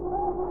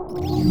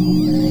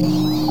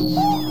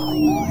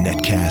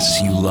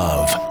Netcasts you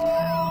love.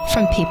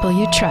 From people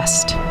you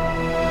trust.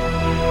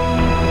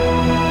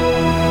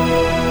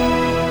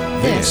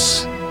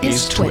 This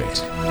is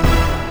TWiT.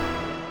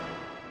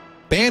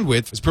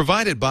 Bandwidth is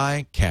provided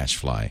by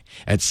CacheFly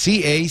at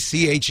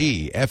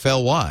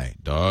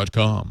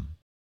CACHEFLY.com.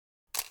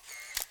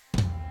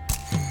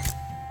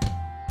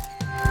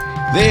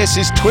 This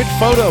is TWiT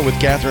Photo with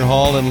Catherine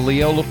Hall and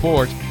Leo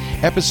Laporte,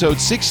 episode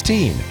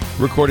 16,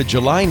 recorded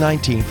July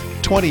 19th,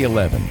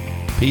 2011.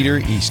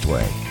 Peter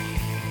Eastway.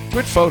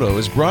 TWiT Photo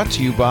is brought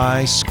to you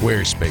by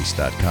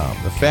Squarespace.com,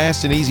 the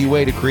fast and easy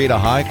way to create a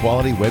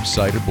high-quality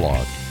website or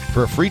blog.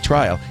 For a free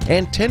trial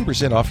and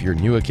 10% off your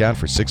new account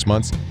for 6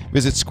 months,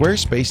 visit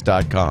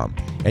Squarespace.com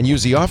and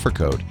use the offer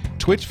code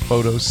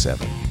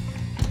TWITPHOTO7.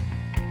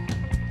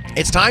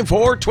 It's time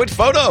for TWiT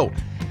Photo,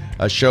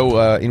 a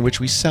show in which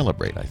we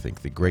celebrate, I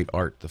think, the great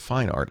art, the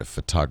fine art of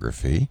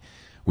photography,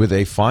 with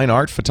a fine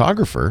art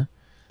photographer,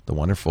 the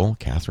wonderful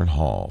Catherine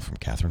Hall from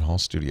Catherine Hall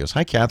Studios.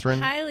 Hi,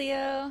 Catherine. Hi,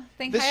 Leo.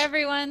 Hi,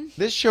 everyone.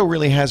 This show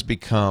really has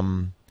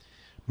become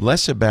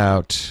less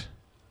about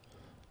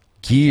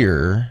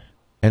gear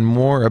and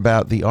more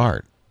about the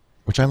art,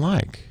 which I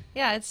like.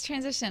 Yeah, it's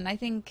transition. I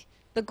think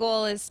the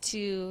goal is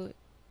to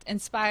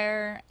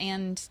inspire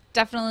and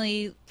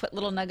definitely put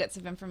little nuggets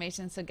of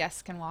information so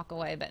guests can walk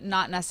away, but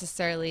not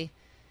necessarily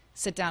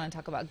sit down and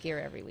talk about gear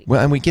every week.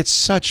 Well, and we get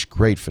such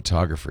great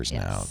photographers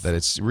now Yes. that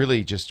it's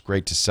really just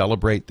great to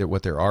celebrate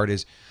what their art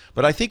is.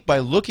 But I think by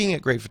looking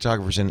at great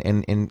photographers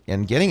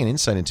and getting an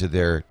insight into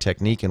their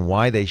technique and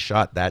why they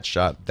shot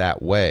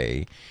that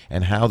way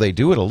and how they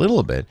do it a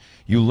little bit,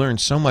 you learn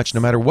so much no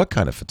matter what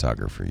kind of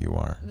photographer you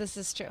are. This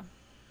is true.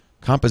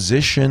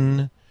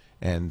 Composition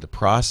and the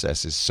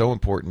process is so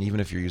important,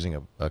 even if you're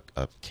using a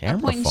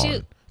camera point and phone.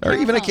 shoot. Or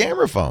even a Camera phone.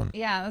 camera phone.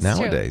 Yeah, that's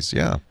nowadays, true.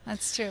 yeah.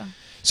 That's true.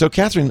 So,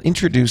 Catherine,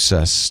 introduce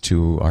us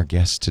to our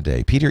guest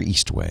today, Peter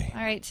Eastway.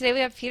 All right, today we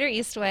have Peter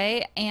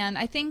Eastway, and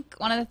I think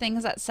one of the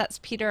things that sets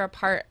Peter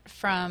apart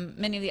from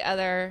many of the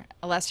other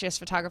illustrious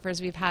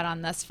photographers we've had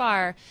on thus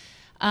far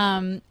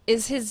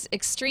is his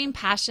extreme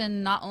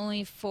passion not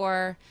only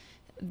for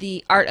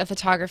the art of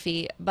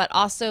photography, but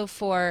also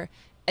for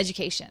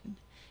education.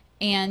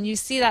 And you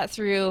see that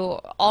through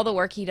all the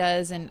work he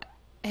does and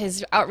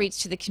his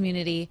outreach to the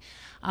community.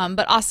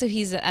 But also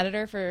he's an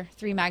editor for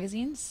 3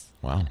 magazines.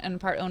 Wow. And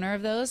part owner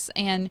of those.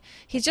 And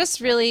he's just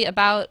really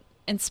about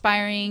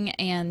inspiring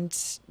and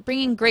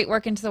bringing great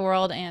work into the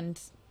world and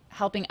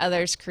helping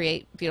others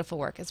create beautiful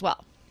work as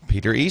well.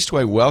 Peter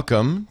Eastway,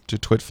 welcome to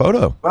TWiT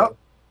Photo. Well,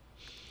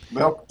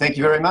 thank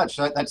you very much.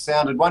 That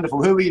sounded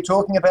wonderful. Who were you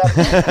talking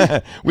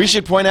about? We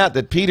should point out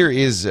that Peter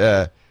is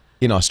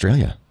in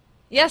Australia.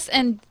 Yes,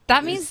 and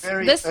that means It's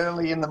very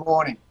early in the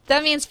morning.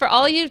 That means for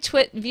all you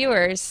TWiT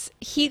viewers,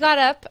 he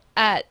had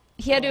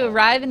to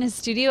arrive in his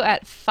studio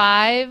at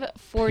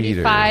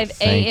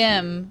 5:45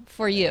 a.m.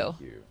 for you.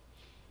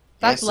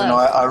 That's Yes, love. and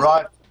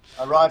I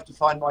arrived to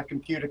find my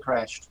computer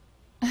crashed.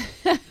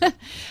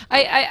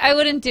 I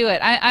wouldn't do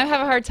it. I have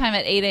a hard time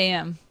at 8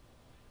 a.m.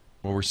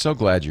 Well, we're so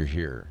glad you're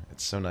here.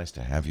 It's so nice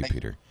to have you,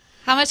 Peter.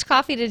 How much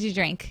coffee did you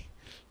drink?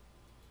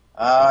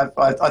 I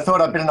thought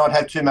I'd better not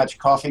have too much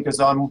coffee because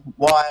I'm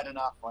wired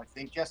enough, I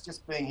think.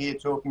 Just being here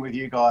talking with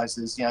you guys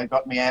has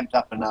got me amped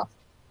up enough.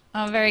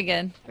 Oh, very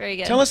good. Very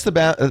good. Tell us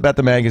about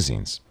the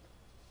magazines.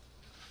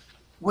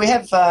 We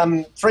have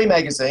 3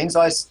 magazines.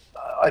 I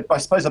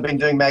suppose I've been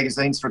doing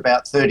magazines for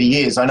about 30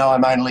 years. I know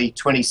I'm only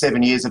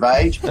 27 years of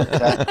age, but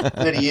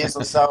 30 years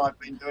or so I've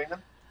been doing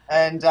them.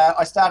 And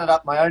I started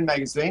up my own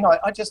magazine. I'm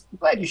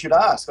glad you should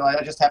ask.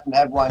 I just happen to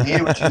have one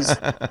here, which is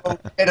called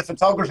Better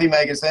Photography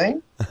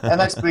Magazine. And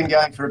that's been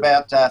going for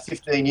about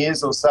 15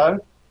 years or so.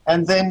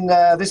 And then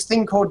this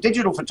thing called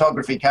digital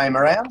photography came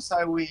around.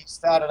 So we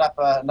started up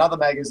another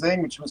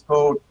magazine, which was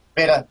called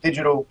Better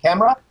Digital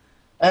Camera.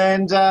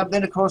 And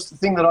then, of course, the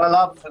thing that I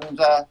love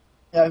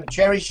and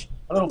cherish,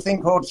 a little thing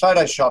called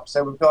Photoshop.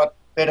 So we've got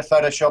Better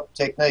Photoshop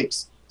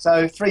Techniques.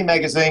 So 3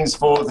 magazines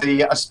for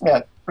the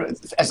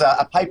as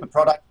a paper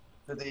product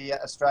for the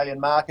Australian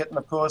market. And,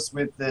 of course,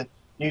 with the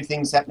new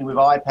things happening with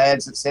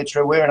iPads,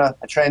 etc., we're in a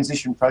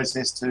transition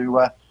process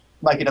to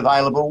make it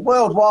available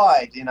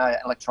worldwide in an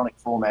electronic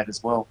format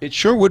as well. It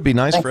sure would be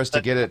nice for us to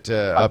get it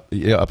up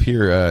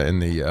here in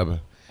the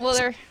well,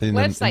 their in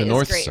website the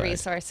is a great side.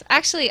 resource.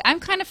 Actually, I'm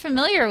kind of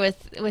familiar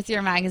with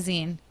your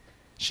magazine.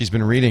 She's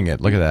been reading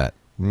it. Look at that.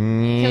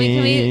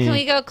 Can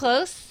we go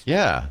close?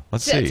 Yeah,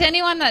 let's see. To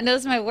anyone that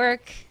knows my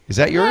work. Is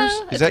that yours?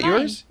 Hello, Is that it's mine.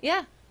 yours?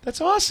 Yeah. That's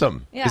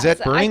awesome. Yeah. Is that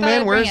so I Burning thought I'd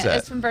Man? Where bring is it. that?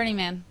 It's from Burning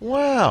Man.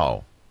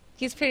 Wow.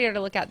 He's prettier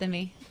to look at than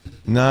me.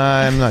 No,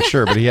 I'm not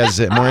sure, but he has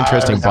more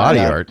interesting body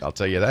art, I'll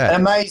tell you An that.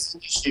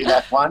 amazing issue,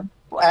 that one.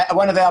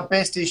 One of our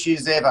best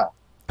issues ever.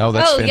 Oh,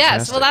 that's fantastic.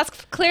 Yes. Well, that's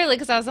clearly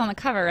because I was on the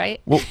cover,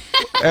 right? Well,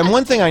 and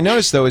one thing I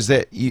noticed, though, is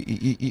that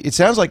it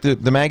sounds like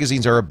the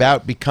magazines are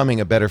about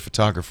becoming a better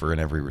photographer in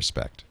every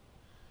respect.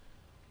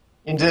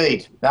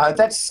 Indeed.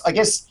 That's, I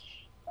guess,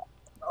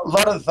 a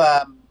lot of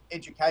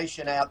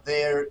education out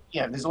there.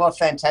 There's a lot of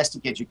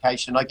fantastic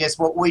education. I guess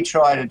what we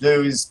try to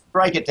do is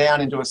break it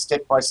down into a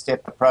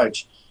step-by-step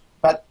approach.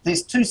 But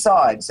there's two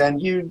sides,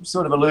 and you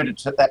sort of alluded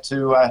to that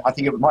too. I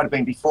think it might have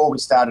been before we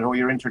started or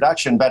your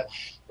introduction, but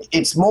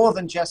it's more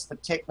than just the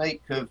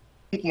technique of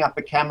picking up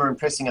a camera and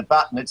pressing a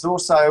button. It's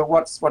also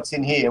what's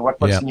in here,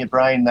 what's in your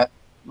brain that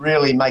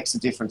really makes a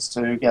difference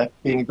to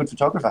being a good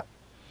photographer.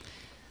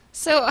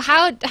 So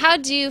how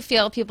do you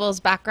feel people's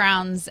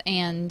backgrounds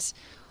and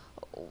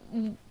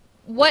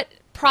what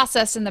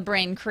process in the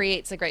brain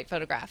creates a great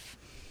photograph?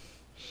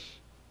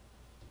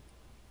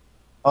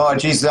 Oh,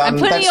 geez, I'm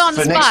putting that's you on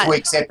the for spot. next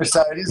week's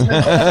episode, isn't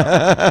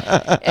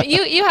it?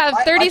 You have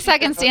 30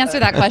 seconds to answer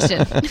that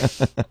question.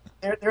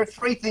 There are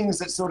three things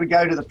that sort of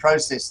go to the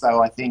process,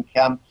 though, I think.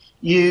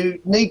 You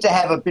need to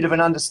have a bit of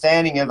an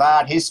understanding of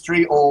art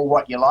history or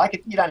what you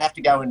like. You don't have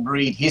to go and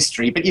read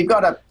history, but you've got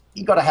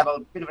to have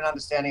a bit of an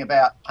understanding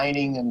about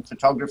painting and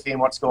photography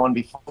and what's gone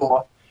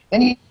before.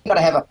 Then you've got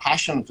to have a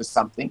passion for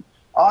something.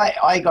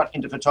 I got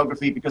into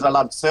photography because I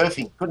loved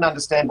surfing. Couldn't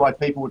understand why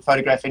people would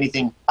photograph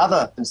anything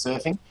other than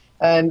surfing.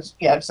 And,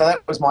 so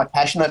that was my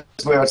passion.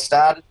 That's where it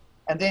started.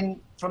 And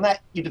then from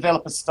that, you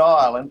develop a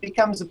style and it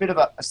becomes a bit of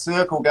a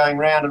circle going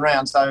round and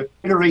round. So a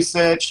bit of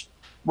research,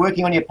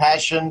 working on your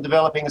passion,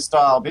 developing a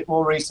style, a bit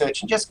more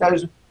research, and just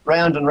goes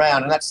round and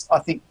round. And that's, I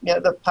think,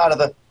 the part of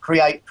the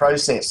create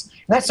process.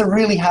 And that's a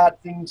really hard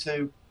thing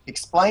to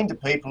explain to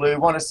people who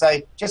want to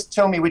say, just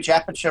tell me which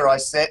aperture I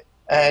set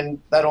and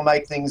that'll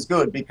make things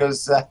good,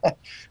 because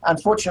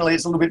unfortunately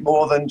it's a little bit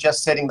more than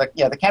just setting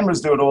the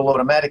cameras do it all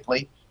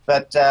automatically.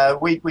 But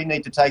we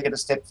need to take it a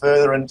step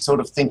further and sort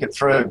of think it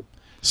through.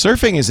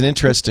 Surfing is an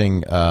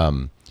interesting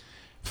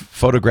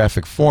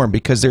photographic form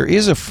because there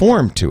is a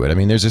form to it. I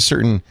mean, there's a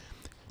certain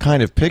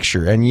kind of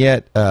picture, and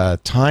yet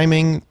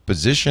timing,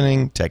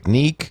 positioning,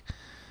 technique,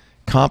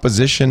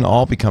 composition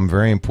all become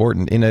very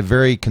important in a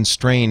very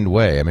constrained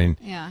way. I mean,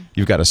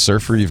 you've got a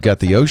surfer, you've got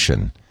the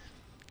ocean.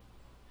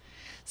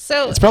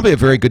 So it's probably a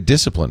very good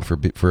discipline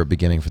for a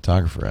beginning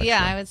photographer, actually.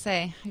 Yeah, I would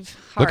say.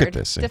 Look at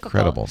this,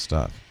 incredible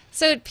stuff.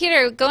 So,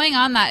 Peter, going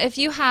on that, if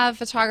you have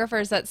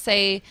photographers that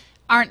say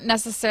aren't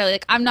necessarily,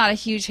 like, I'm not a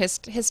huge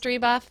history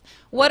buff,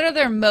 what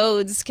other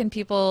modes can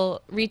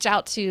people reach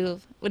out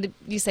to? Would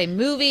you say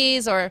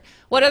movies, or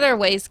what other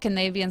ways can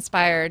they be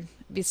inspired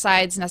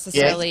besides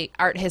necessarily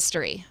art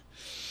history?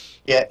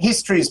 Yeah,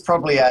 history is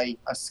probably a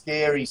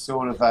scary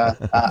sort of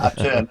a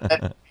term.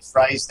 Let me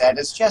phrase that.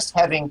 It's just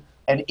having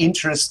an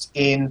interest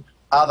in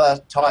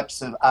other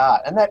types of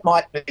art, and that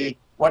might be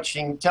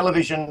watching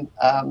television,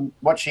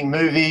 watching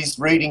movies,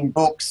 reading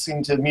books,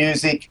 into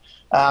music.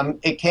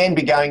 It can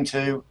be going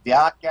to the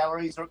art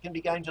galleries, or it can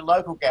be going to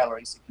local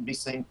galleries. It can be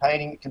seeing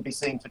painting, it can be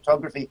seeing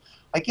photography.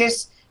 I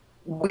guess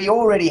we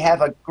already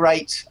have a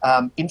great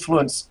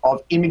influence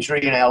of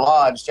imagery in our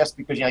lives just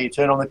because, you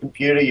turn on the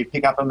computer, you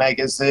pick up a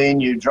magazine,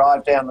 you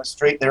drive down the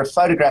street. There are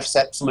photographs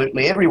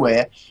absolutely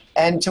everywhere.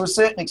 And to a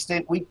certain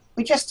extent, we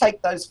just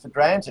take those for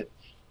granted.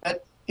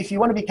 But if you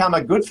want to become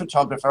a good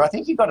photographer, I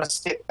think you've got to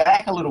step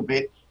back a little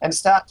bit and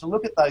start to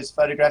look at those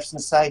photographs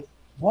and say,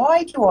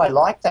 why do I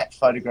like that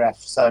photograph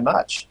so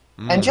much?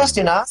 And just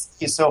in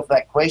asking yourself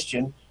that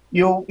question,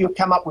 you'll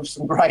come up with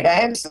some great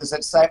answers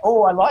that say,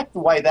 oh, I like the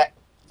way that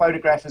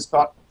photograph has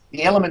got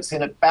the elements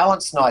in it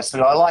balanced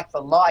nicely. I like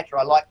the light, or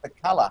I like the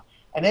colour.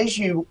 And as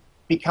you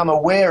become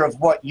aware of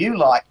what you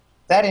like,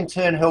 that in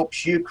turn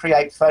helps you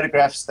create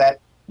photographs that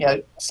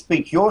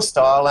speak your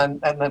style and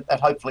that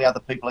hopefully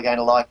other people are going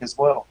to like as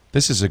well.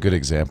 This is a good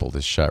example,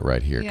 this shot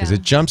right here, because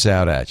it jumps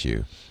out at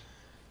you.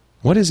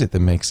 What is it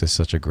that makes this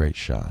such a great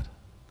shot?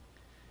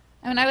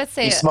 I mean, I would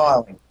say... He's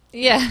smiling.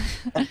 Yeah.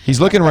 He's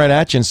looking right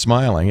at you and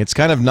smiling. It's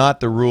kind of not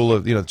the rule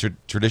of,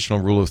 traditional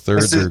rule of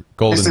thirds or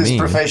golden mean. This is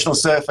professional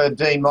surfer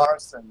Dean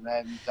Morrison,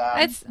 and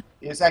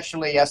he's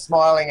actually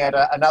smiling at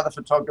another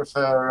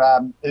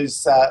photographer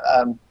who's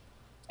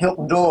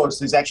Hilton Dawes,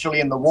 who's actually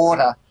in the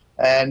water.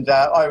 And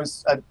I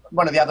was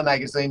one of the other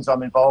magazines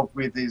I'm involved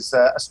with is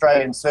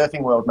Australian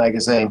Surfing World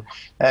magazine,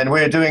 and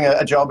we were doing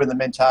a job in the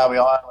Mentawai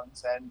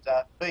Islands. And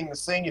being the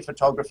senior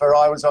photographer,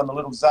 I was on the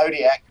little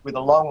Zodiac with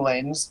a long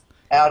lens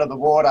out of the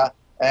water.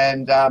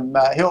 And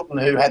Hilton,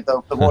 who had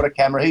the water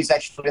camera, he's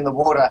actually in the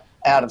water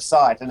out of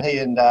sight. And he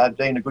and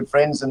Dean are good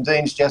friends. And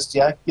Dean's just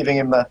giving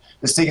him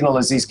the signal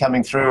as he's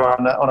coming through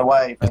on a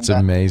wave. That's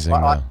amazing.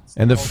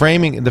 And the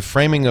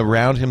framing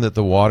around him that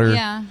the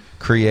water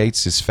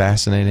creates is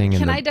fascinating.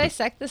 Can I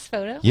dissect this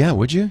photo? Yeah,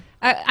 would you?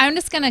 I'm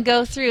just going to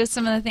go through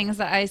some of the things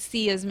that I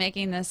see as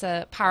making this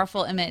a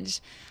powerful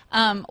image.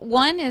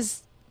 One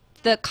is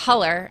the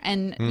color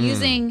and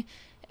using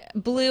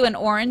blue and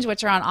orange,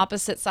 which are on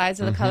opposite sides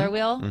of the color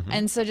wheel.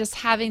 And so just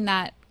having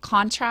that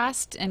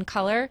contrast in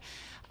color.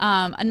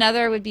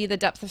 Another would be the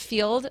depth of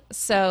field.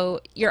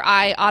 So your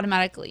eye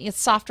automatically, it's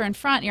softer in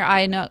front, your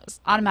eye knows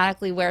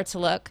automatically where to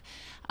look.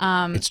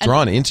 It's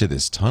drawn into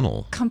this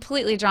tunnel.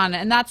 Completely drawn.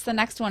 And that's the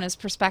next one is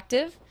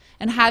perspective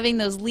and having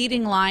those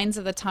leading lines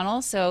of the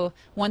tunnel. So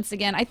once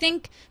again, I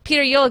think,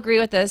 Peter, you'll agree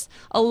with this.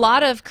 A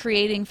lot of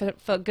creating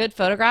good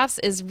photographs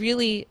is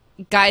really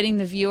guiding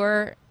the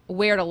viewer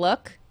where to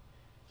look.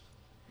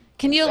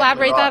 Can you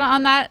Exactly elaborate right.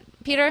 on that,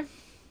 Peter?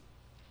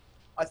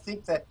 I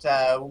think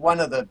that one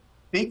of the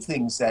big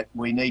things that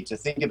we need to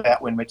think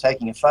about when we're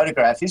taking a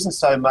photograph isn't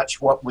so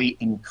much what we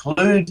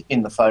include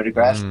in the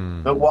photograph,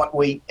 but what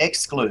we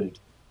exclude.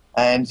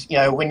 And, you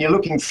know, when you're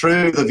looking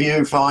through the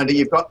viewfinder,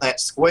 you've got that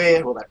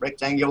square or that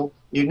rectangle.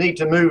 You need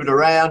to move it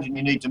around and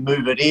you need to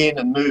move it in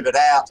and move it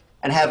out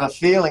and have a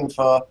feeling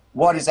for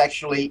what is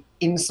actually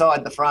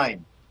inside the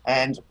frame.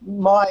 And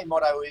my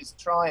motto is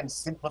try and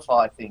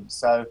simplify things.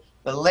 So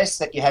the less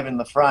that you have in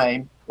the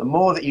frame, the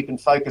more that you can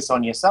focus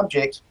on your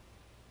subject,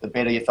 the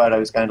better your photo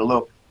is going to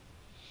look.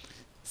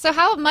 So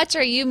how much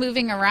are you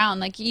moving around?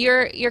 Like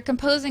you're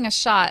composing a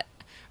shot.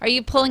 Are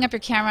you pulling up your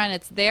camera and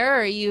it's there,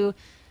 or are you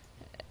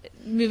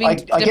moving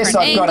to different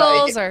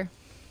angles?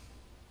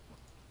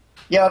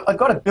 Yeah, I've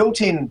got a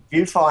built-in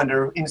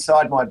viewfinder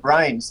inside my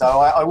brain, so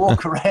I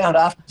walk around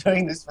after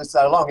doing this for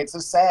so long. It's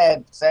a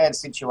sad, sad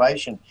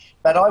situation.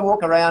 But I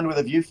walk around with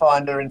a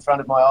viewfinder in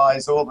front of my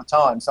eyes all the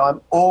time, so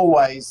I'm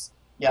always,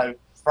 you know,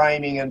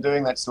 framing and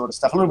doing that sort of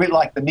stuff. A little bit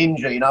like the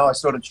ninja, you know, I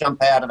sort of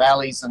jump out of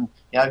alleys and,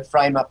 you know,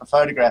 frame up a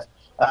photograph.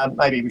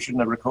 Maybe we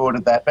shouldn't have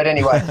recorded that, but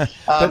anyway.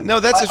 But no,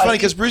 that's funny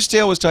because Bruce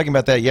Dale was talking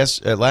about that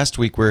last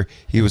week, where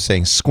he was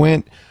saying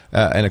squint,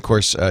 and of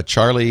course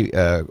Charlie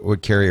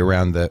would carry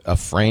around a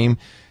frame.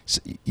 So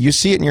you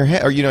see it in your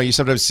head, or you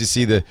sometimes you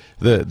see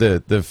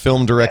the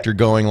film director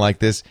going like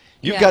this.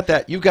 You've got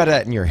that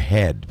in your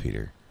head,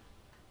 Peter.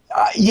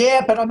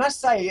 Yeah, but I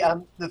must say,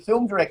 the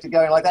film director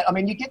going like that, I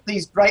mean, you get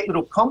these great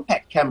little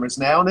compact cameras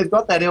now, and they've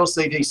got that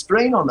LCD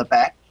screen on the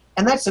back,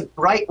 and that's a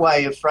great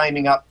way of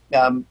framing up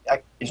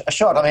a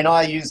shot. I mean,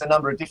 I use a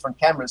number of different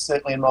cameras,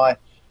 certainly in my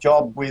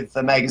job with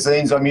the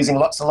magazines. I'm using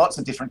lots and lots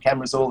of different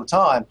cameras all the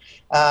time.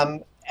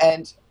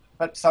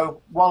 But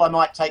so while I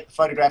might take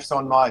photographs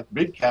on my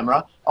big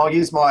camera, I'll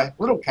use my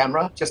little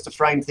camera just to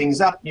frame things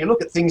up. You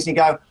look at things and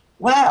you go,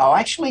 wow, I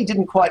actually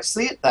didn't quite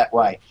see it that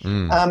way.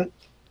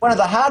 One of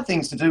the hard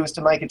things to do is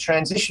to make a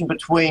transition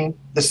between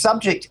the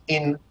subject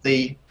in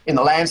the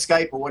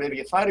landscape or whatever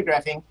you're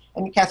photographing,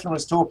 and Catherine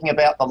was talking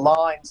about the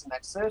lines in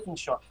that surfing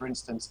shot, for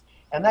instance,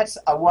 and that's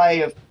a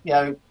way of, you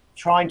know,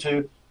 trying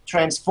to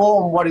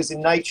transform what is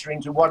in nature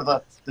into what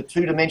are the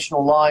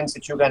two-dimensional lines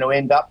that you're going to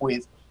end up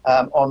with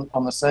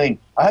on the scene.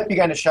 I hope you're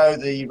going to show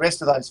the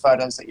rest of those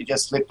photos that you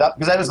just slipped up,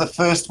 because that was the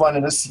first one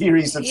in a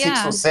series of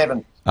 6 or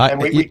 7.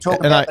 And we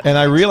talked about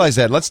I realize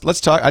that. Let's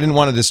talk. I didn't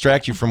want to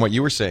distract you from what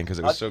you were saying because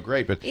it was so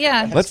great, but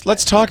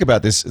let's talk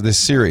about this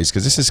series,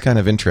 because this is kind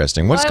of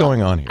interesting. What's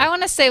going on here? I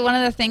want to say one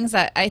of the things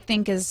that I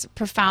think is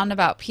profound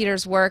about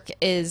Peter's work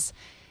is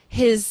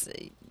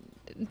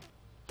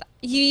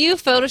you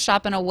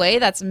Photoshop in a way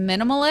that's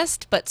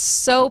minimalist but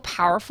so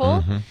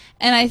powerful.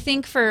 And I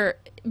think for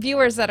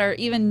viewers that are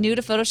even new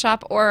to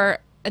Photoshop or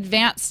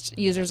advanced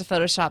users of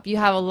Photoshop, you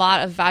have a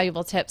lot of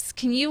valuable tips.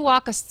 Can you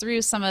walk us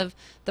through some of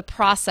the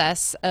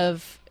process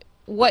of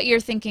what you're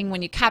thinking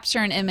when you capture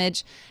an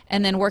image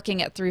and then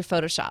working it through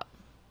Photoshop?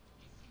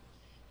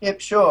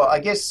 Yep, sure. I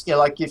guess, you know,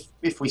 like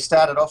if we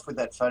started off with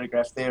that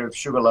photograph there of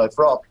Sugarloaf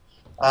Rock,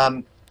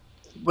 I'm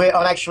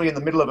actually in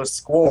the middle of a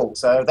squall,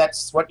 so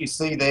that's what you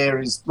see there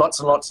is lots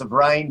and lots of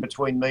rain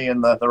between me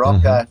and the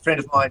rock. A friend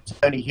of mine,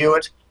 Tony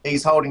Hewitt,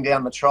 he's holding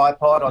down the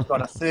tripod. I've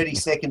got a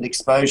 30-second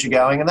exposure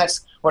going, and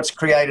that's what's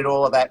created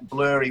all of that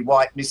blurry,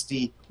 white,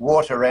 misty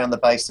water around the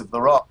base of the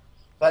rock.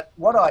 But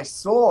what I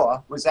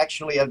saw was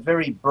actually a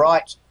very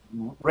bright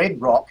red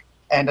rock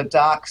and a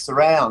dark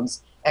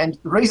surrounds. And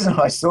the reason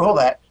I saw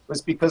that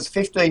was because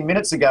 15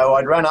 minutes ago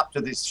I'd run up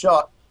to this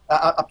shot,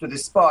 up to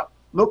this spot,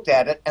 looked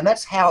at it, and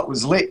that's how it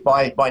was lit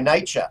by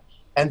nature.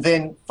 And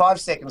then 5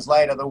 seconds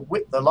later,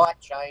 the light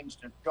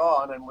changed and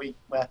gone, and we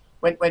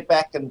went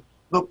back and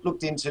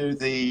looked into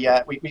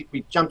the.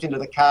 We jumped into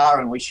the car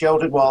and we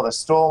sheltered while the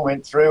storm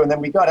went through, and then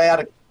we got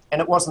out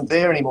and it wasn't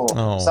there anymore.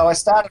 So I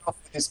started off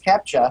with this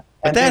capture.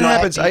 But that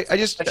happens. I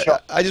just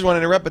want to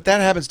interrupt. But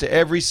that happens to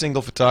every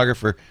single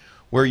photographer,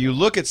 where you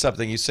look at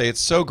something, you say it's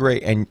so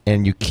great,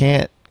 and you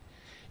can't.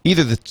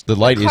 Either the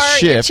light is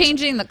shift, you're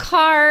changing the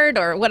card,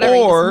 or whatever,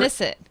 you just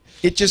miss it.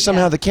 It just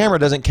somehow the camera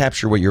doesn't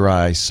capture what your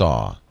eyes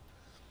saw.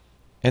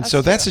 And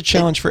so that's a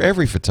challenge for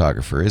every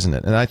photographer, isn't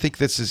it? And I think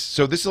this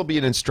will be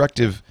an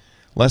instructive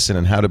lesson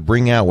in how to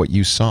bring out what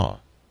you saw.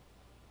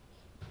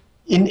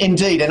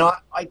 Indeed, and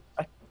I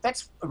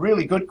that's a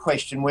really good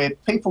question, where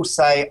people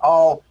say,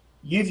 oh,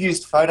 you've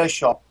used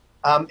Photoshop.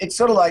 It's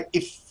sort of like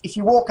if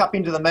you walk up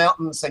into the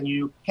mountains and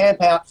you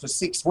camp out for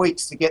 6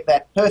 weeks to get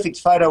that perfect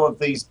photo of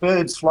these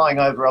birds flying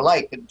over a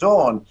lake at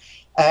dawn,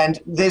 and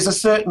there's a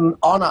certain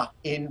honour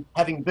in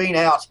having been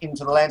out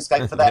into the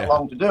landscape for that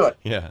long to do it.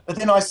 But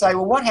then I say,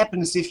 well, what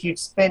happens if you'd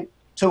spent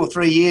 2 or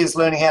 3 years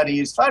learning how to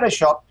use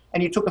Photoshop,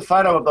 and you took a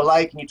photo of the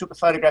lake, and you took a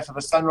photograph of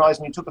a sunrise,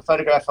 and you took a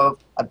photograph of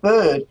a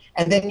bird,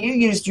 and then you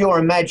used your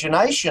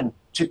imagination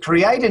to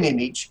create an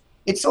image?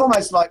 It's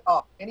almost like,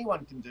 oh,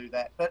 anyone can do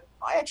that. But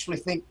I actually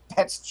think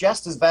that's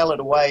just as valid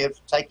a way of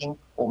taking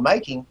or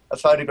making a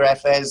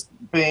photograph as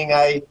being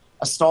a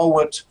a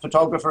stalwart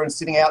photographer and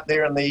sitting out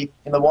there in the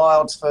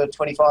wilds for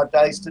 25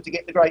 days to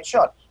get the great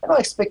shot. And I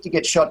expect to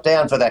get shot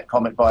down for that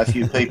comment by a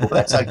few people,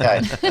 but that's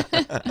okay.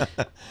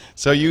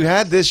 So you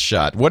had this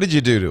shot. What did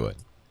you do to it?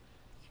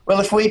 Well,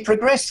 if we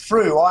progress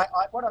through,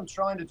 what I'm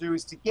trying to do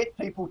is to get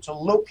people to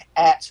look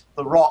at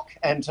the rock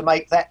and to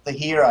make that the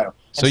hero.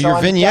 So you're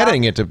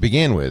vignetting it to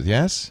begin with,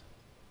 yes?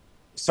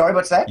 Sorry,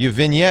 what's that? You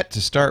vignette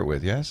to start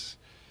with, yes?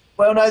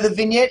 Well, no, the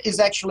vignette is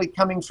actually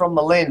coming from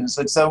the lens.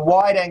 It's a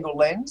wide-angle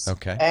lens,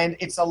 okay, and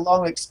it's a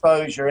long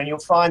exposure. And you'll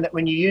find that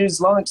when you use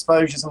long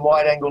exposures and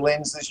wide-angle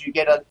lenses, you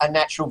get a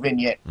natural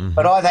vignette. Mm-hmm.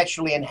 But I've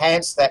actually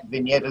enhanced that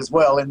vignette as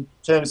well in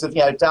terms of,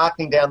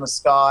 darkening down the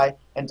sky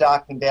and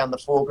darkening down the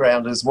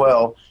foreground as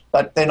well.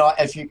 But then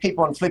if you keep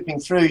on flipping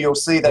through, you'll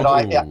see that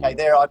I've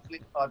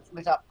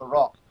lit up the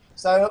rock.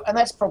 So, and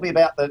that's probably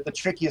about the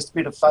trickiest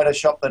bit of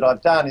Photoshop that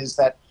I've done, is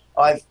that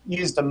I've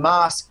used a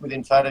mask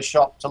within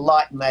Photoshop to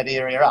lighten that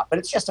area up. But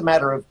it's just a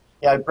matter of,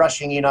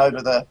 brushing in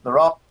over the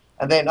rock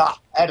and then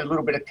add a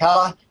little bit of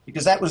colour,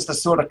 because that was the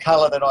sort of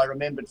colour that I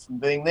remembered from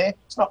being there.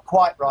 It's not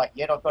quite right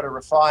yet. I've got to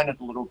refine it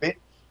a little bit.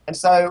 And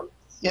so,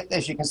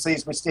 as you can see,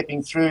 as we're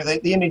stepping through,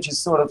 the image is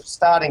sort of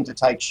starting to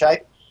take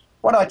shape.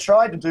 What I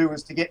tried to do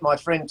was to get my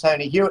friend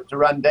Tony Hewitt to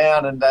run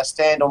down and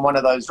stand on one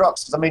of those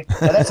rocks. Because, I mean,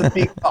 that's a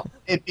big,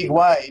 they're big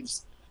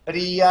waves. But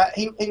he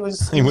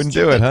wouldn't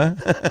do it, huh?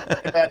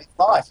 About his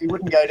life, he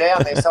wouldn't go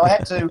down there. So I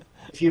had to.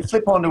 If you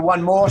flip onto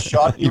one more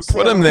shot, you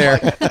put him there.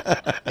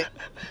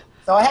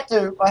 So I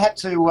had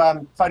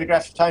to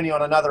photograph Tony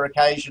on another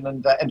occasion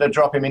and to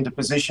drop him into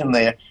position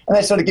there, and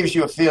that sort of gives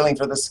you a feeling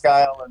for the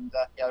scale and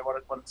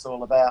what it's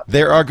all about.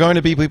 There are going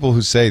to be people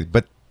who say,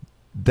 but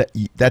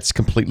that's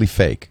completely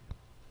fake.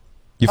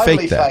 You totally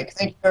faked that. Fake.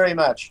 Thank you very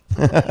much.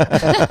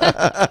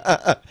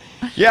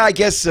 Yeah, I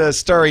guess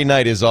Starry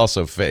Night is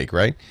also fake,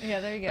 right? Yeah,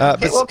 there you go.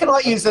 Well, can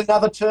I use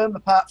another term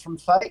apart from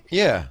fake?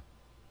 Yeah.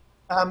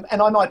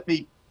 And I might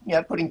be,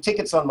 putting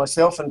tickets on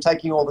myself and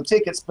taking all the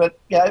tickets, but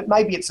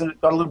maybe it's got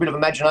a little bit of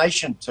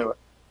imagination to it.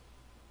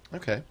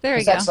 Okay. There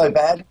you Is go. that so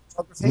bad?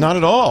 Not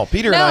at all.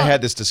 Peter and No. I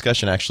had this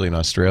discussion actually in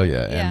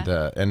Australia,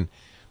 Yeah. and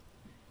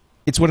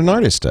it's what an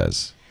artist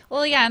does.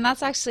 Well, yeah, and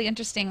that's actually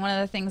interesting. One of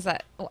the things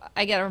that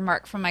I get a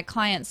remark from my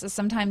clients is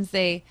sometimes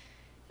I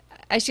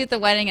shoot the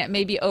wedding, it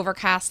may be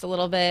overcast a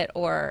little bit,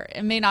 or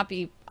it may not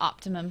be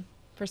optimum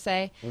per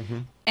se. Mm-hmm.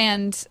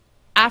 And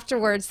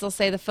afterwards, they'll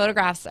say the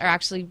photographs are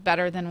actually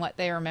better than what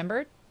they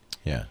remembered.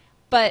 Yeah.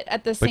 But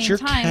at the same But you're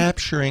time,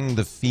 capturing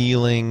the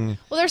feeling.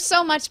 well, there's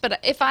so much. But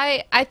if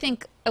I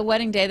think a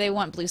wedding day, they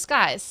want blue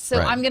skies, so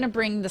Right. I'm going to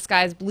bring the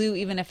skies blue,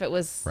 even if it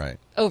was Right.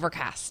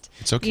 overcast.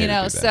 It's okay to do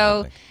that,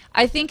 So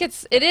I think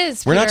it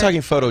is. We're not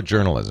Peter- talking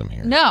photojournalism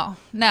here. No.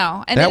 And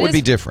That it would is-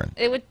 be different.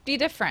 It would be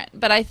different.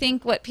 But I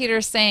think what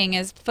Peter's saying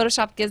is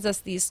Photoshop gives us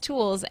these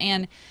tools,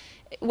 and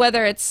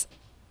whether it's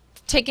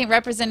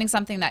representing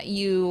something that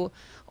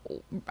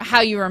how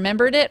you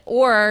remembered it,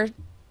 or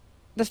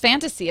the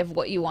fantasy of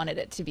what you wanted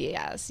it to be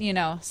as,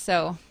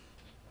 So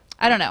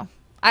I don't know.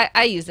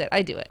 I use it.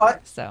 I do it.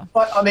 So.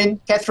 But I mean,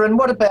 Catherine,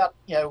 what about,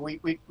 a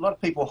lot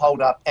of people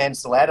hold up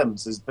Ansel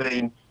Adams as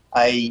being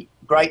a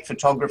great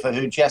photographer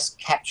who just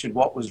captured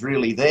what was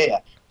really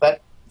there.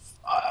 But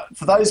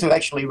for those who've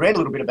actually read a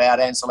little bit about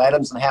Ansel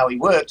Adams and how he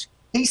worked,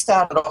 he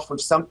started off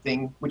with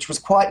something which was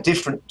quite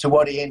different to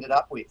what he ended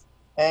up with.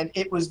 And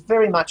it was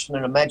very much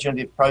an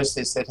imaginative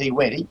process that he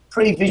went. He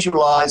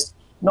pre-visualised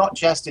not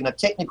just in a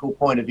technical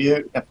point of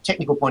view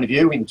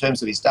in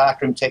terms of his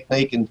darkroom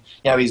technique, and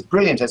he's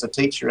brilliant as a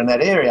teacher in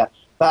that area,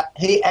 but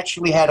he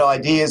actually had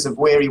ideas of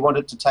where he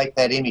wanted to take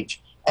that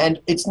image.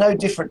 And it's no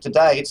different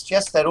today. It's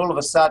just that all of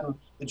a sudden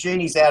the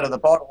genie's out of the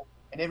bottle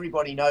and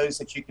everybody knows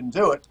that you can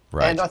do it.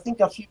 Right. And I think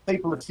a few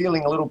people are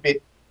feeling a little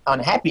bit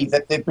unhappy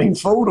that they've been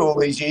fooled all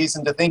these years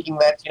into thinking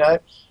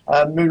that,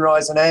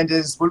 Moonrise and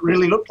Anders would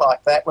really look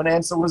like that when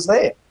Ansel was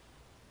there.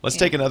 Let's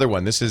take another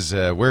one. This is,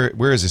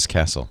 where is this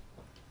castle?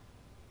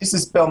 This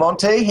is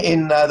Belmonte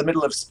in the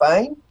middle of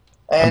Spain.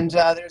 And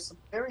there's some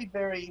very,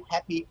 very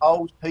happy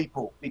old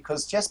people,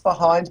 because just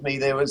behind me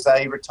there was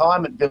a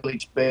retirement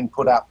village being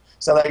put up.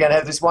 So they're going to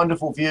have this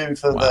wonderful view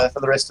for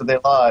the rest of their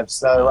lives.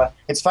 So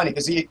it's funny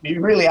because you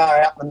really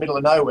are out in the middle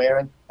of nowhere,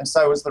 and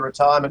so is the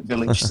retirement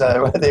village.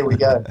 So there we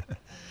go.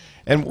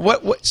 And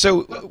what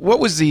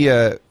was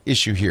the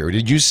issue here?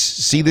 Did you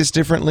see this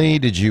differently?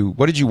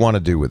 What did you want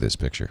to do with this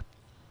picture?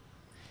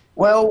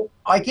 Well,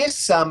 I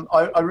guess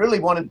I really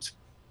wanted to,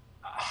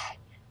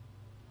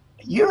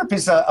 Europe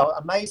is an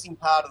amazing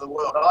part of the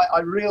world. I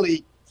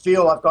really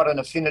feel I've got an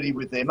affinity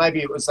with there. Maybe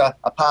it was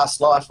a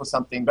past life or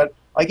something, but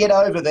I get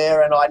over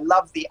there and I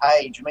love the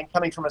age. I mean,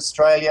 coming from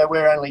Australia,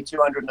 we're only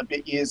 200 and a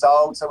bit years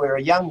old, so we're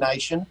a young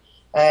nation.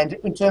 And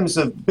in terms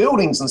of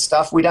buildings and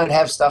stuff, we don't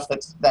have stuff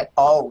that's that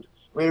old.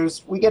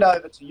 Whereas we get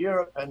over to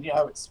Europe and,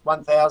 it's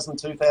 1,000,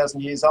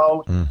 2,000 years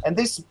old. And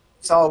this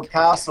old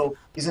castle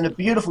is in a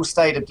beautiful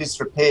state of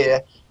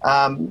disrepair.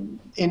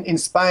 In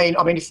Spain,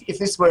 I mean, if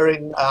this were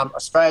in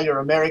Australia or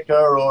America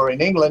or in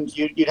England,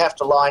 you'd have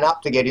to line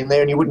up to get in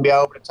there and you wouldn't be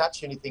able to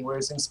touch anything.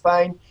 Whereas in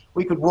Spain,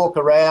 we could walk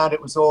around.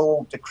 It was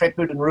all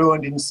decrepit and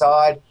ruined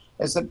inside.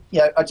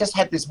 I just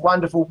had this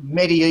wonderful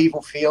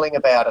medieval feeling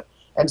about it.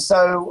 And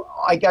so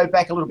I go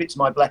back a little bit to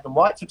my black and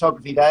white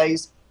photography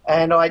days,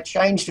 and I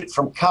changed it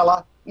from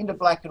colour into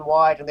black and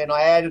white, and then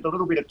I added a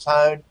little bit of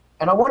tone.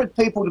 And I wanted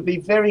people to be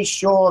very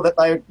sure that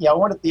I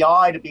wanted the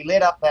eye to be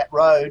led up that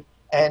road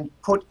and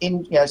put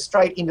in,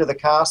 straight into the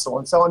castle.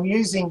 And so I'm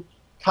using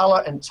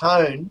colour and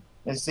tone.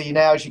 And see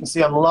now, as you can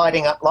see, I'm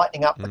lighting up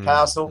the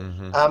castle,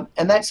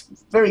 and that's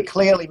very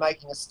clearly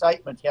making a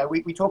statement.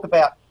 We talk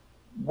about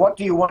what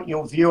do you want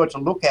your viewer to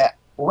look at.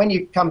 Well, when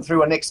you come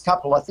through a next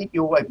couple, I think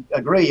you'll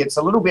agree it's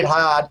a little bit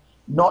hard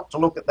not to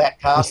look at that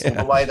castle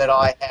the way that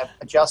I have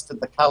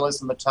adjusted the colours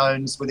and the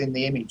tones within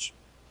the image.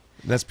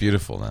 That's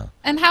beautiful now.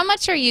 And how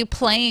much are you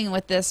playing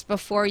with this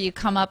before you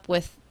come up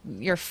with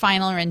your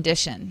final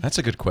rendition? That's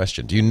a good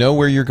question. Do you know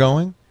where you're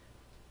going?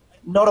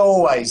 Not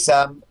always.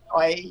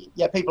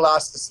 People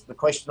ask us the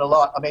question a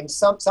lot. I mean,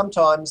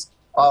 sometimes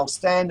I'll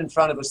stand in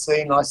front of a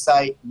scene and I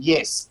say,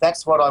 yes,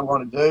 that's what I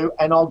want to do,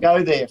 and I'll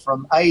go there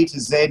from A to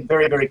Z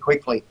very, very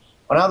quickly.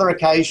 On other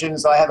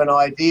occasions, I have an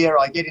idea,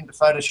 I get into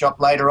Photoshop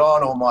later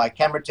on, or my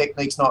camera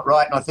technique's not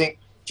right, and I think,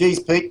 geez,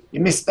 Pete,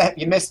 you messed that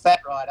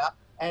right up,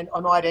 and I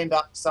might end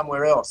up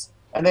somewhere else.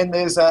 And then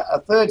there's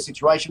a third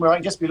situation where I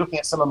can just be looking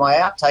at some of my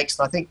outtakes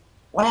and I think,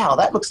 wow,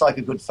 that looks like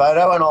a good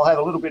photo, and I'll have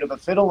a little bit of a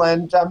fiddle,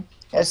 and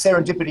as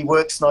serendipity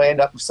works, and I end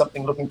up with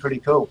something looking pretty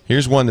cool.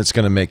 Here's one that's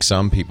going to make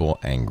some people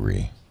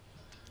angry,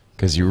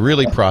 because you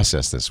really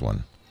process this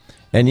one.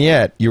 And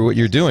yet, what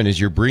you're doing is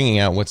you're bringing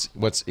out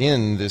what's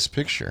in this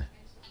picture.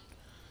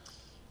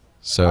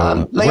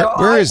 So, Leo,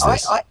 where is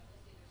this?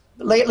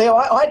 Leo,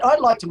 I'd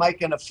like to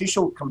make an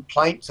official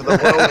complaint to the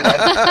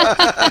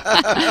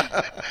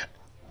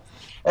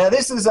world.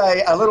 This is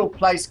a little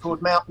place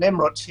called Mount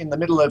Nemrut in the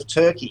middle of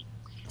Turkey.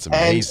 It's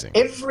amazing.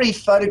 And every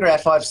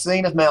photograph I've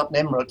seen of Mount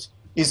Nemrut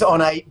is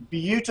on a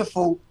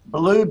beautiful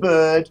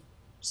bluebird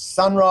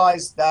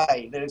sunrise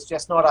day. There's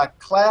just not a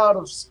cloud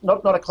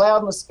not a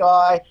cloud in the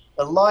sky,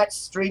 the light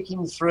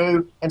streaking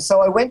through. And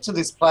so I went to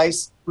this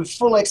place with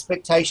full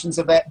expectations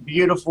of that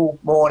beautiful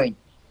morning.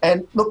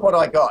 And look what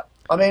I got.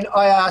 I mean,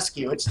 I ask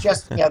you, it's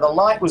just, the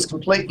light was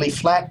completely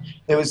flat.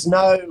 There was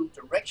no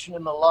direction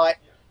in the light.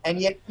 And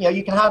yet,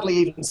 you can hardly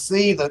even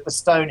see the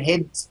stone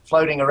heads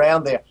floating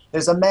around there.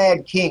 There's a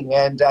mad king,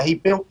 and he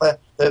built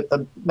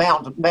the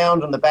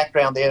mound in the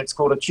background there. It's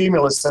called a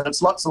tumulus, and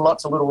it's lots and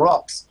lots of little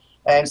rocks.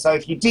 And so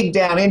if you dig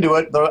down into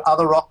it, the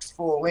other rocks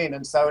fall in,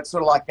 and so it's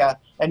sort of like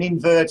an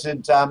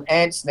inverted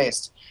ant's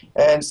nest.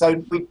 And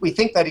so we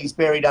think that he's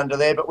buried under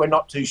there, but we're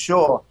not too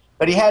sure.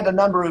 But he had a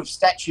number of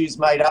statues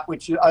made up,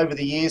 which over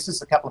the years, this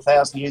is a couple of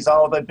thousand years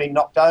old, they'd been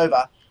knocked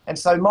over. And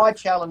so my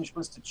challenge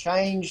was to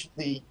change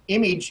the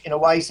image in a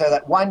way so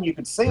that, one, you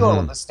could see all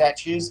of the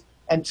statues,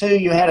 and two,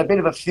 you had a bit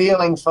of a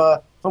feeling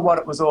for what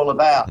it was all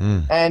about.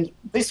 And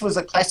this was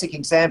a classic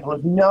example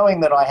of knowing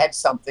that I had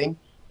something,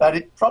 but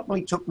it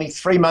probably took me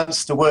 3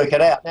 months to work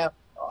it out. Now,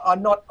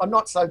 I'm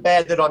not so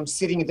bad that I'm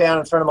sitting down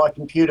in front of my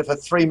computer for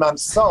 3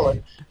 months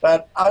solid,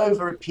 but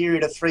over a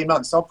period of 3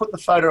 months, I'll put the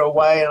photo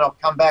away and I'll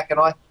come back and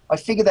I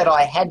figured that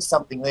I had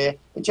something there.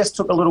 It just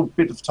took a little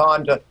bit of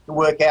time to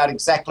work out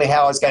exactly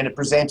how I was going to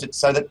present it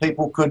so that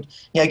people could,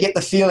 get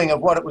the feeling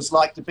of what it was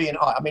like to be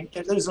I mean,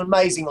 it was an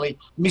amazingly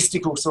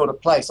mystical sort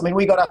of place. I mean,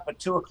 we got up at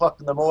 2 o'clock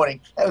in the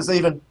morning. That was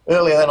even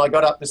earlier than I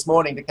got up this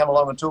morning to come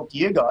along and talk to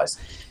you guys.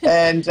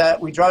 And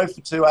we drove for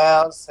 2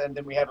 hours, and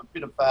then we have a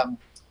bit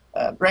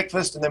of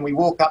breakfast, and then we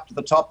walk up to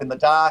the top in the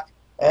dark,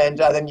 and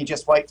then you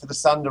just wait for the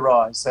sun to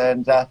rise.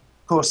 And, of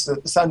course,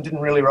 the sun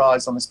didn't really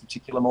rise on this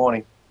particular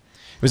morning.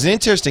 It was an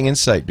interesting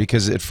insight,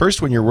 because at first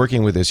when you're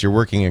working with this, you're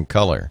working in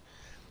color.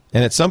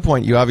 And at some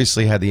point you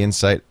obviously had the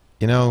insight,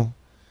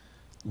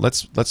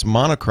 let's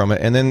monochrome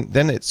it, and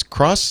then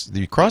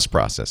you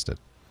cross-processed it,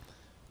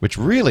 which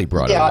really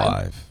brought it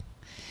alive.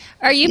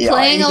 Are you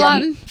playing a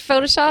lot in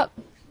Photoshop?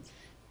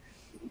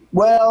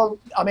 Well,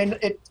 I mean,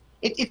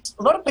 it's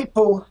a lot of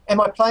people,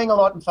 am I playing a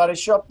lot in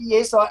Photoshop?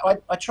 Yes,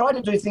 I try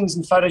to do things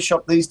in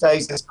Photoshop these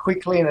days as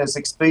quickly and as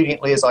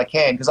expediently as I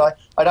can, because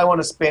I don't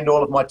want to spend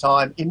all of my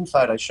time in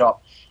Photoshop.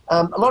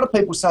 A lot of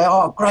people say,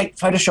 oh, great,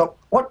 Photoshop,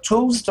 what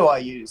tools do I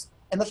use?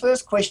 And the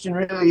first question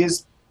really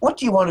is, what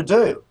do you want to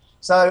do?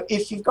 So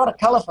if you've got a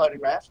colour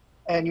photograph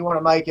and you want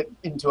to make it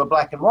into a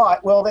black and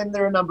white, well, then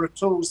there are a number of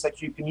tools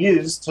that you can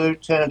use to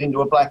turn it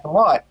into a black and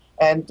white.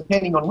 And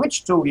depending on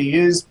which tool you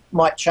use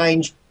might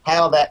change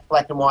how that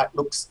black and white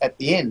looks at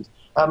the end.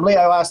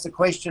 Leo asked a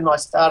question. I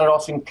started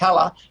off in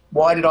colour.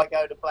 Why did I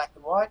go to black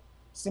and white?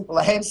 Simple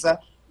answer,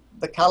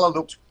 the colour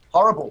looked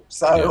horrible.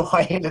 So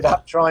I ended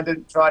up trying to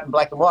try it in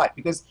black and white,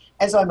 because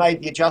as I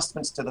made the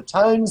adjustments to the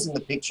tones in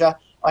the picture,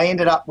 I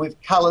ended up with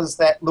colours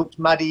that looked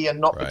muddy and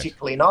not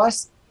particularly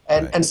nice.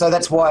 And so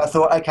that's why I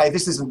thought, okay,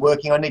 this isn't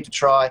working. I need to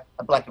try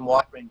a black and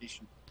white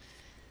rendition.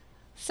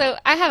 So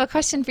I have a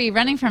question for you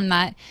running from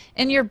that.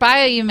 In your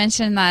bio, you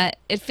mentioned that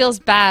it feels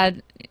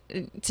bad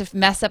to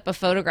mess up a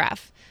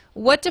photograph.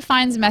 What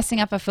defines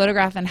messing up a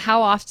photograph, and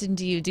how often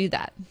do you do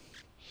that?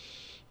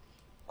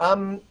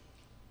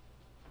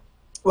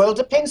 Well, it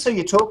depends who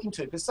you're talking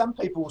to, because some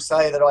people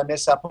say that I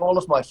mess up all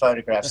of my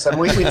photographs. And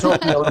we were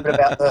talking a little bit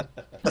about the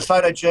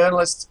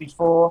photojournalists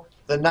before,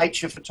 the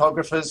nature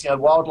photographers,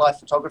 wildlife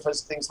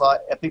photographers, things like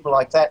people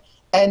like that.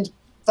 And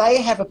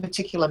they have a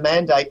particular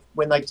mandate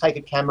when they take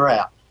a camera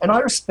out. And I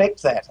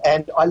respect that.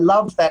 And I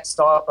love that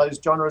style, those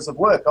genres of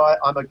work. I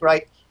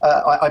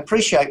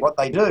appreciate what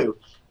they do.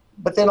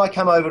 But then I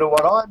come over to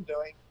what I'm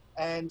doing,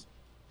 and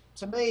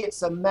to me,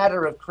 it's a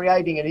matter of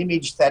creating an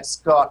image that's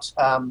got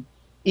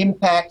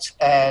impact,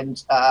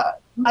 and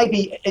I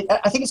think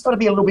it's got to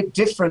be a little bit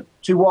different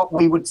to what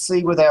we would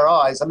see with our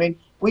eyes. I mean,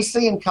 we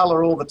see in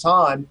colour all the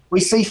time.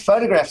 We see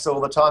photographs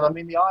all the time. I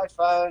mean, the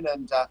iPhone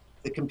and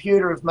the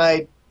computer have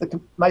made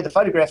the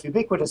photograph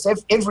ubiquitous.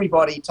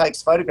 Everybody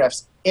takes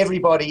photographs.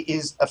 Everybody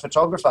is a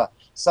photographer.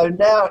 So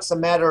now it's a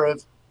matter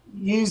of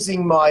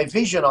using my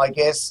vision, I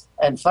guess,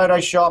 and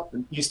Photoshop.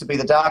 It used to be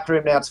the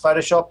darkroom, now it's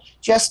Photoshop,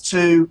 just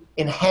to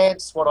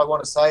enhance what I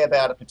want to say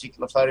about a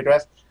particular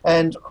photograph.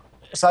 And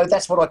so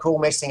that's what I call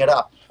messing it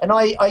up. And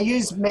I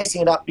use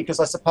messing it up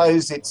because I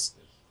suppose it's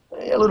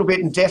a little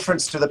bit in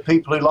deference to the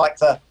people who like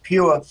the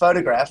pure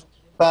photograph,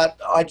 but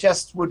I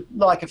just would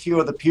like a few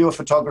of the pure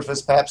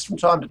photographers perhaps from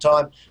time to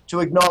time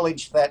to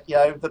acknowledge that,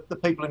 the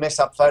people who mess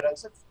up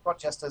photos have got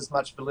just as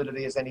much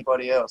validity as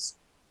anybody else.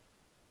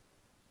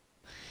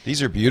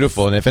 These are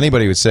beautiful, and if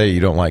anybody would say you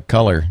don't like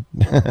color,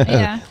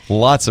 Yeah.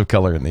 lots of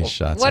color in these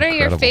shots. What are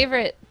Incredible. your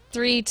favorite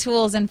 3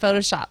 tools in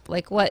Photoshop?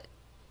 Like, what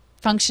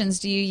functions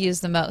do you use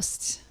the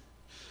most?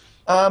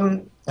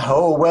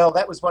 Well,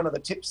 that was one of the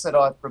tips that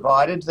I've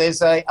provided.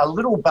 There's a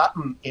little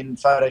button in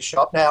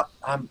Photoshop. Now,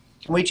 can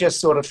we just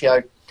sort of,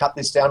 cut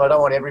this down? I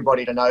don't want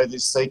everybody to know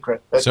this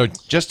secret. But So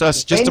just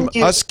us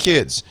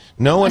kids.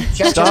 No one,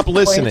 Just stop between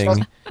listening. us.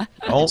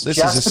 Oh, this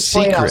just is a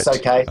between secret. us,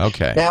 okay?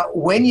 Okay. Now,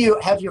 when you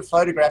have your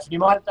photograph, and you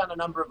might have done a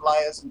number of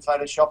layers in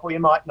Photoshop, or you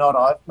might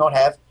not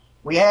have,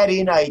 we add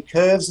in a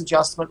curves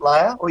adjustment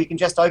layer, or you can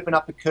just open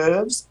up the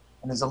curves,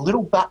 and there's a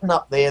little button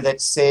up there that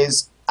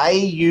says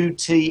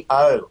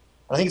AUTO.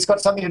 I think it's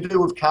got something to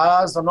do with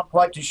cars. I'm not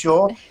quite too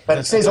sure, but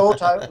it says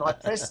auto, and I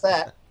press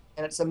that,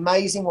 and it's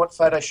amazing what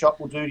Photoshop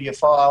will do to your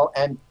file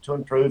and to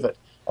improve it.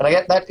 And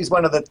that is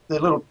one of the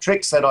little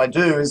tricks that I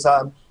do is,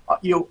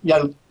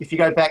 if you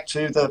go back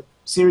to the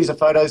series of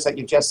photos that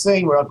you've just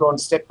seen where I've gone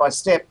step by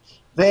step,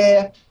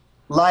 they're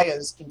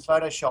layers in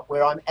Photoshop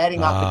where I'm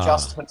adding up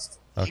adjustments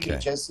to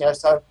images.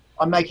 So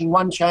I'm making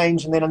one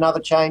change and then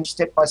another change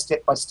step by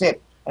step by step.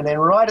 And then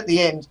right at the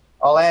end,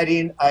 I'll add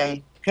in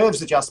a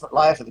curves adjustment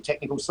layer for the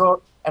technical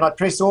sort, and I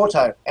press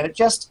auto, and it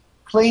just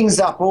cleans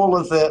up all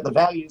of the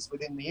values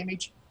within the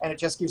image, and it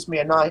just gives me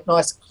a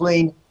nice,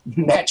 clean,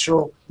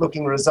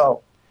 natural-looking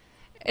result.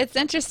 It's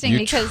interesting You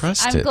because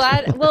trust I'm it.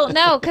 glad. Well,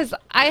 no, because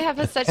I have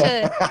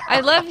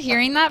I love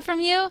hearing that from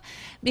you,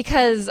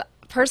 because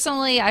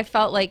personally, I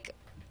felt like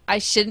I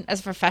shouldn't, as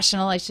a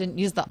professional, I shouldn't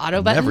use the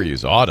auto button. Never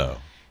use auto.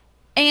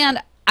 And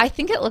I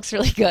think it looks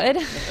really good.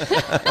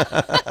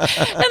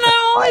 And I'm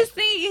always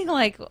thinking,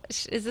 like,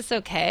 is this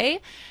okay?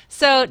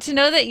 So to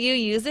know that you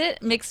use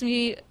it makes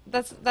me,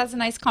 that's a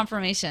nice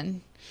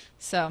confirmation.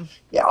 So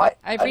yeah,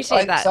 I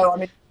appreciate that.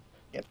 So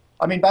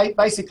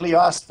basically you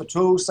asked for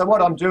tools. So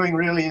what I'm doing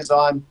really is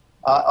I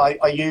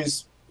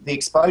use the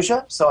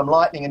exposure. So I'm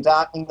lightening and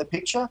darkening the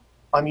picture.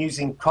 I'm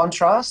using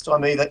contrast.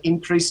 I'm either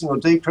increasing or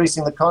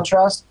decreasing the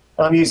contrast.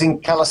 And I'm using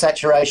color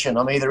saturation.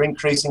 I'm either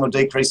increasing or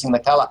decreasing the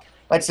color.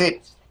 That's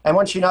it. And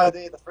once you know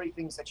they're the 3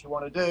 things that you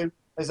want to do,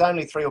 there's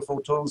only 3 or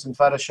 4 tools in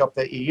Photoshop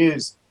that you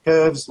use.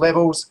 Curves,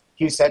 levels,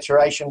 hue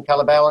saturation,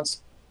 color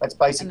balance. That's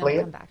basically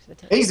it.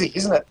 Easy,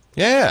 isn't it?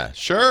 Yeah,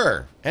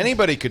 sure.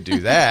 Anybody could do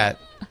that.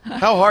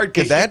 How hard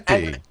could that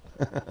be?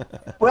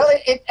 Well,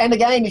 and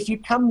again, if you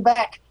come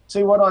back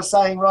to what I was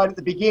saying right at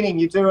the beginning,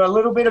 you do a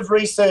little bit of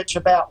research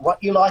about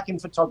what you like in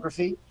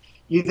photography.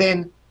 You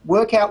then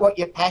work out what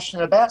you're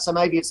passionate about. So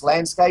maybe it's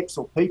landscapes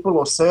or people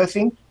or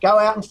surfing. Go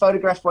out and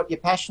photograph what you're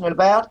passionate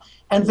about,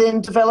 and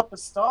then develop a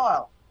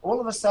style. All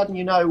of a sudden,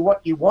 you know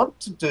what you want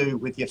to do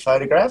with your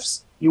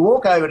photographs. You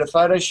walk over to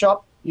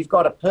Photoshop, you've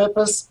got a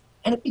purpose,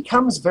 and it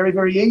becomes very,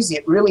 very easy.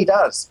 It really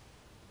does.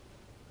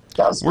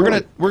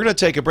 We're gonna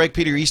take a break.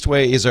 Peter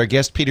Eastway is our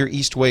guest.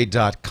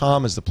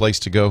 PeterEastway.com is the place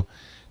to go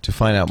to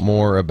find out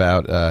more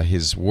about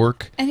his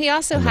work. And he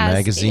also and the has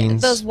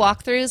magazines. those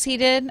walkthroughs he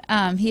did.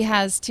 He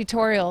has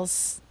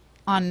tutorials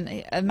on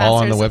all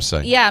on the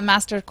website. Yeah,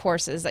 master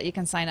courses that you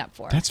can sign up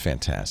for. That's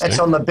fantastic. That's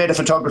on the Better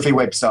Photography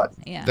website.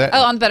 Yeah.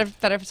 On Better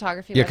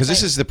Photography. Yeah, because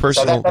this is the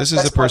personal. So this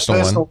is the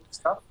personal one.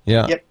 Stuff.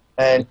 Yeah. Yep.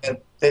 And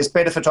there's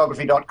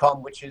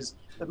betterphotography.com, which is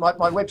my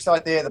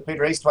website there. The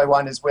Peter Eastway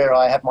one is where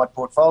I have my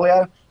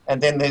portfolio,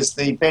 and then there's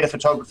the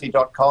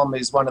betterphotography.com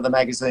is one of the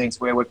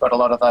magazines where we've got a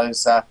lot of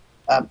those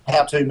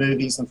how-to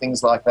movies and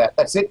things like that.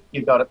 That's it.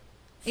 You've got it.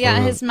 Yeah,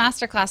 his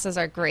master classes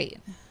are great.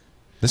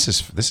 This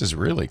is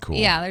really cool.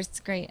 Yeah, it's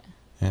great.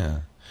 Yeah.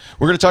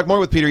 We're going to talk more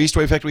with Peter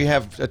Eastway. In fact, we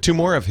have 2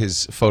 more of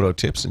his photo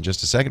tips in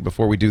just a second.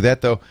 Before we do that,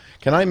 though,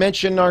 can I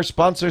mention our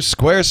sponsor,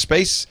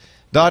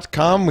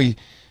 Squarespace.com?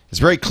 It's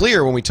very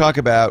clear when we talk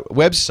about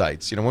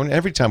websites.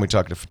 Every time we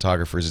talk to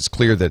photographers, it's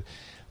clear that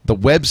the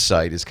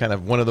website is kind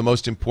of one of the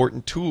most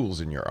important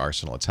tools in your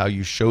arsenal. It's how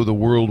you show the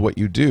world what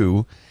you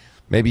do.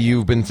 Maybe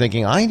you've been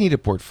thinking, I need a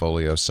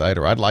portfolio site,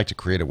 or I'd like to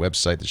create a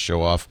website to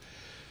show off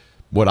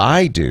what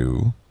I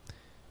do.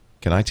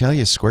 Can I tell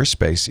you,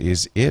 Squarespace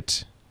is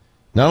it.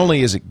 Not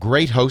only is it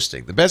great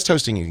hosting, the best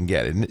hosting you can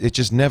get, it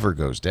just never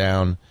goes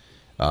down.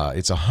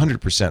 It's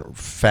 100%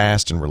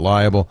 fast and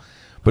reliable,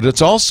 but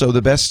it's also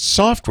the best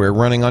software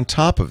running on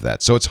top of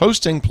that. So it's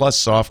hosting plus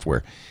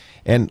software.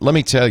 And let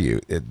me tell you,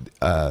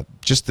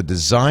 just the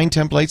design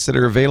templates that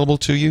are available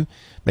to you,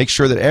 make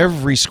sure that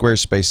every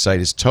Squarespace site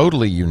is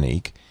totally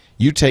unique.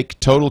 You take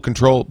total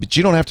control, but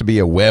you don't have to be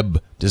a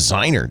web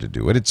designer to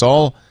do it. It's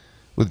all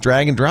with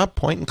drag and drop,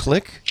 point and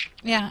click.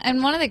 Yeah,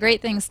 and one of the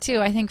great things, too,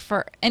 I think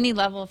for any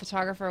level of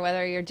photographer,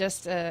 whether you're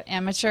just an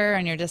amateur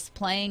and you're just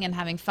playing and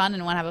having fun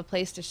and want to have a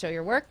place to show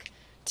your work,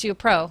 to a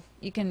pro,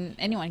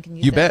 anyone can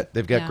use it. You bet.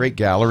 They've got great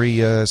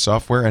gallery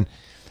software. And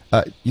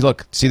you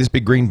look, see this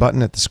big green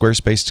button at the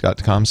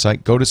squarespace.com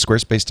site? Go to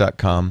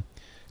squarespace.com,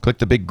 click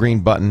the big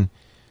green button.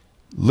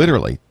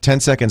 Literally,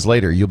 10 seconds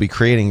later, you'll be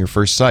creating your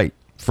first site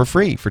for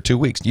free for 2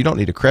 weeks. You don't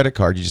need a credit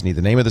card. You just need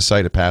the name of the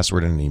site, a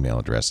password, and an email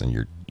address, and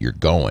you're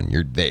going.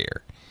 You're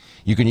there.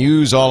 You can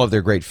use all of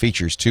their great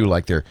features, too,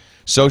 like their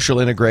social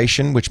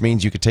integration, which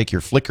means you could take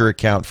your Flickr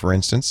account, for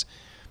instance,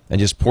 and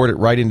just port it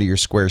right into your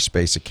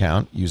Squarespace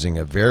account using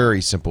a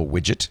very simple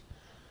widget.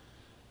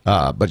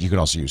 But you can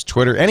also use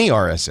Twitter, any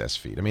RSS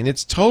feed. I mean,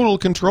 it's total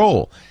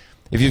control.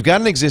 If you've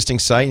got an existing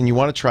site and you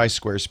want to try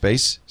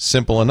Squarespace,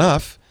 simple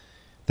enough.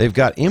 They've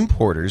got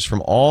importers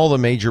from all the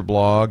major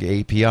blog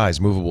APIs,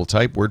 Movable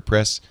Type,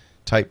 WordPress,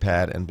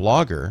 TypePad, and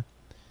Blogger.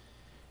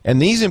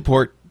 And these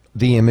import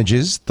the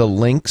images, the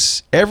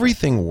links,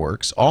 everything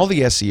works. All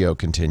the SEO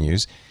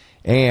continues,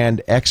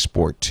 and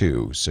export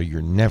too, so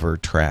you're never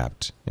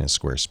trapped in a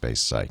Squarespace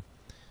site.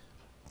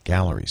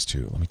 Galleries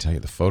too. Let me tell you,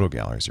 the photo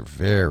galleries are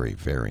very,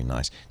 very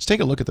nice. Just take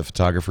a look at the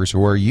photographers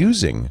who are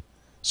using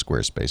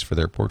Squarespace for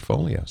their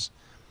portfolios.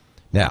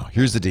 Now,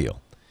 here's the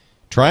deal.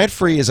 Try it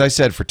free, as I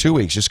said, for 2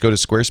 weeks. Just go to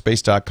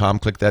squarespace.com,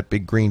 click that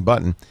big green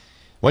button.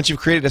 Once you've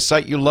created a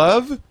site you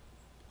love,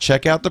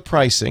 check out the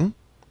pricing.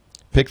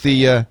 Pick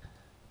the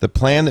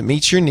plan that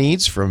meets your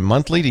needs from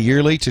monthly to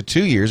yearly to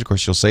 2 years. Of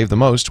course, you'll save the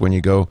most when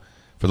you go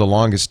for the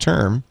longest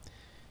term.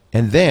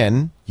 And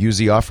then use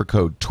the offer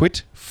code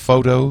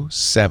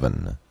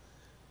TWiTPhoto7.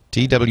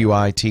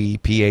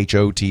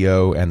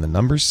 TWiTPhoto and the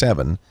number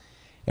 7.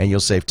 And you'll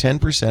save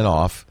 10%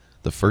 off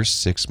the first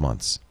 6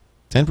 months.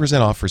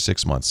 10% off for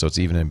 6 months, so it's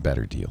even a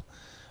better deal.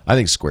 I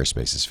think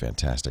Squarespace is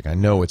fantastic. I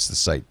know it's the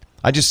site.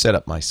 I just set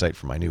up my site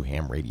for my new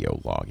ham radio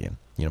login.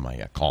 You know,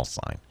 my call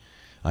sign.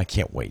 I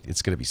can't wait.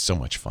 It's going to be so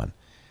much fun.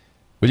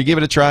 Would you give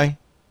it a try?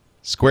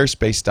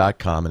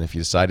 Squarespace.com, and if you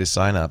decide to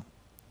sign up,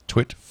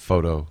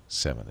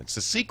 TWiTPhoto7. It's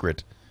the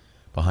secret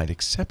behind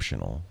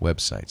exceptional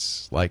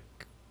websites like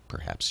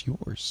perhaps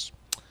yours.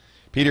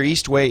 Peter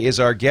Eastway is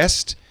our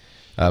guest,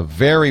 a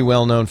very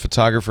well-known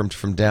photographer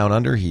from Down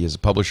Under. He is a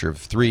publisher of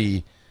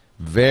 3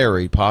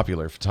 very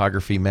popular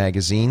photography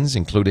magazines,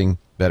 including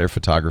Better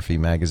Photography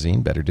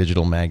Magazine, Better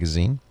Digital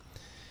Magazine,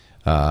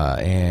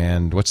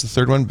 and what's the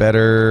third one?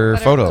 Better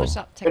Photo.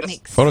 Photoshop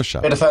Techniques.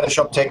 Photoshop. Better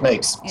Photoshop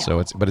Techniques. Yeah. So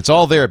it's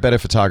all there at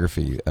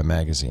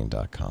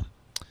betterphotographymagazine.com.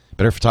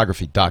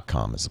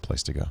 Betterphotography.com is the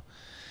place to go.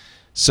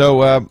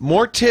 So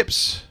more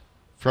tips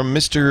from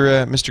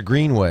Mr.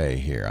 Greenway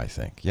here, I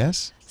think.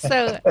 Yes?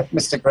 So,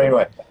 Mr.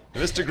 Greenway.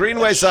 Mr.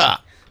 Greenway, sir.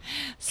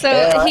 so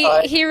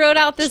Yeah, he wrote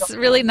out this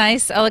really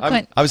nice,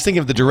 eloquent. I was thinking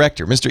of the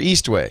director, Mr.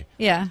 Eastway.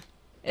 Yeah,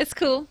 it's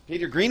cool.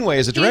 Peter Greenway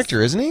is a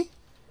director, isn't he?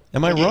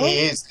 Am I wrong? He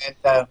is,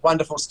 and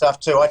wonderful stuff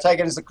too. I take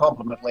it as a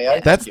compliment, Leo.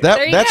 That's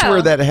Thank you. that's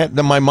go.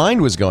 where my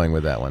mind was going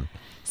with that one.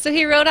 So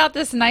he wrote out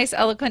this nice,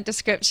 eloquent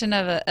description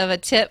of a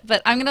tip,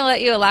 but I'm going to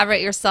let you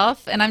elaborate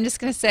yourself, and I'm just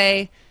going to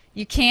say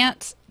you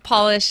can't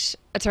polish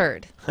a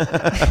turd.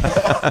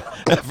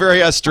 A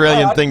very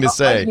Australian thing to I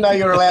say. didn't know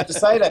you were allowed to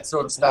say that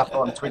sort of stuff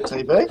on TWiT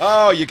TV.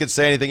 Oh, you can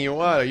say anything you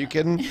want. Are you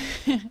kidding?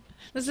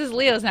 This is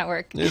Leo's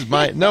network. There's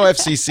no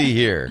FCC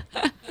here.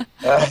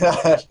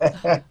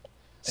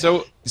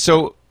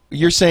 So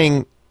you're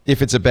saying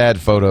if it's a bad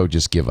photo,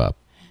 just give up?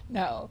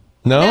 No.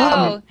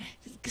 No?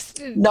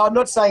 No, I'm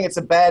not saying it's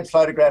a bad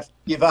photograph.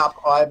 Give up.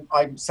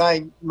 I'm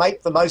saying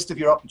make the most of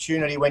your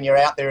opportunity when you're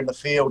out there in the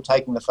field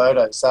taking the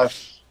photos. So,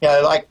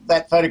 like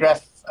that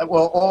photograph.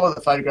 Well, all of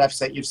the photographs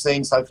that you've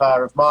seen so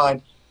far of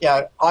mine.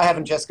 I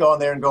haven't just gone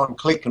there and gone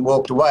click and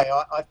walked away.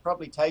 I've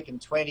probably taken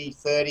 20,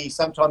 30,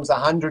 sometimes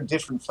 100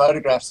 different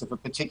photographs of a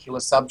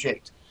particular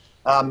subject.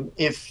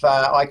 If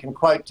I can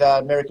quote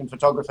American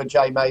photographer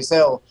Jay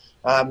Maisel,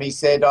 he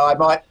said, I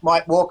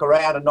might walk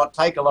around and not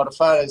take a lot of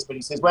photos, but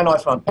he says,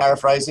 I'm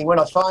paraphrasing, when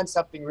I find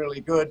something really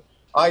good,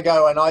 I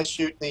go and I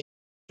shoot the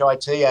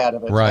IT out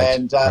of it. Right,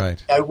 and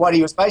right. What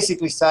he was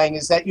basically saying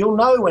is that you'll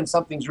know when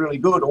something's really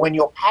good or when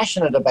you're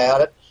passionate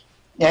about it.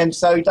 And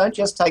so don't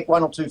just take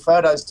 1 or 2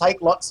 photos,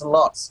 take lots and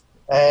lots.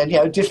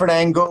 And, different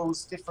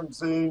angles, different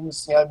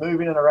zooms,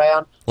 moving it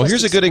around. Well, Just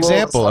here's a good explore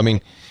example. I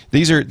mean,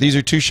 these are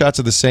 2 shots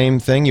of the same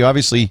thing. You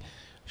obviously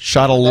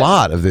shot a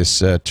lot of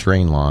this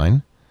train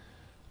line,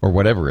 or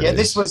whatever it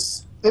is.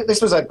 Yeah,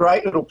 this was a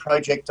great little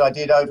project I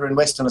did over in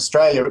Western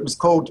Australia. It was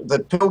called the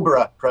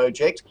Pilbara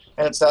Project,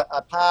 and it's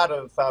a part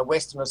of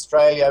Western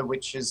Australia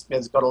which has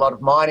got a lot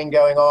of mining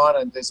going on,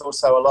 and there's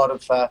also a lot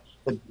of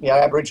the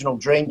Aboriginal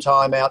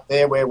Dreamtime out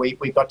there where we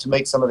got to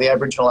meet some of the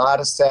Aboriginal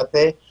artists out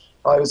there.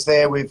 I was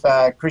there with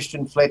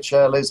Christian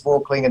Fletcher, Les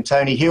Walkling and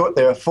Tony Hewitt.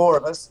 There were 4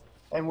 of us,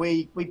 and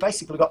we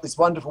basically got this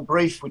wonderful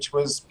brief which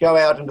was go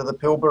out into the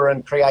Pilbara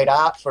and create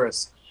art for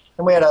us.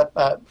 And we had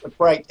a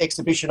great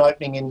exhibition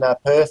opening in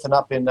Perth and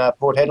up in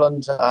Port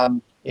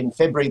Hedland in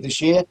February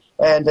this year.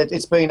 And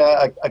it's been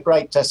a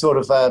great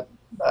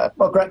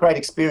great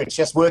experience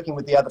just working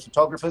with the other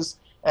photographers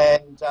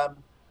and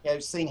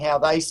seeing how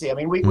they see. I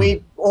mean,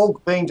 we've all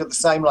been to the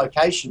same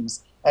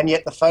locations, and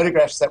yet the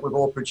photographs that we've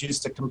all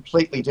produced are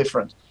completely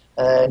different,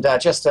 and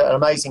just an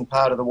amazing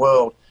part of the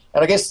world.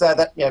 And I guess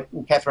that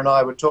Catherine and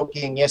I were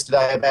talking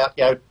yesterday about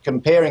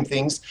comparing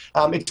things.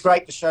 It's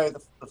great to show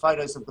the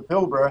photos of the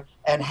Pilbara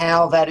and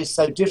how that is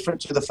so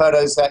different to the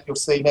photos that you'll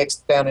see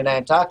next down in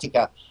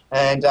Antarctica.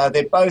 And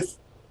they're both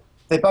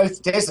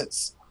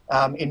deserts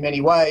in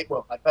many ways.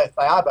 Well, they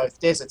are both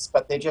deserts,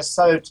 but they're just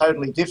so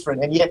totally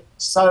different. And yet,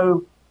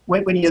 so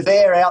when you're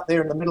there, out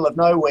there in the middle of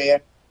nowhere,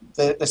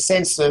 the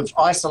sense of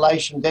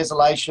isolation,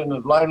 desolation,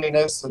 of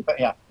loneliness,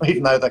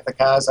 even though the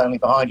car's only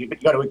behind you, but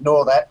you've got to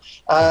ignore that.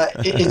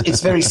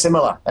 It's very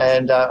similar,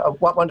 and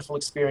what wonderful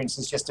experience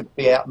is just to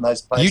be out in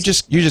those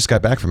places. You just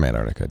got back from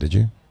Antarctica, did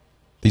you?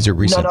 These are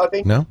recent.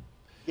 No?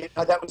 Yeah,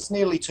 no, that was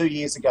nearly 2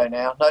 years ago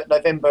now.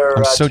 November.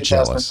 I'm so 2009.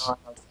 jealous.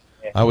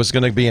 I was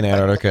going to be in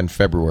Antarctica in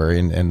February,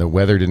 and the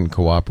weather didn't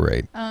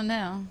cooperate. Oh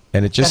no!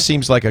 And it just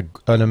seems like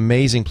an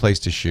amazing place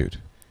to shoot.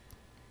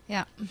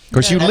 Yeah. Of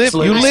course, you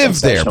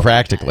live there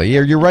practically.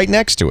 You're right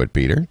next to it,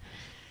 Peter.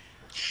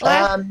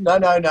 No.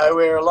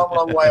 We're a long,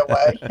 long way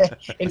away.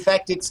 In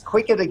fact, it's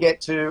quicker to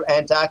get to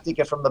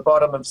Antarctica from the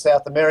bottom of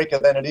South America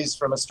than it is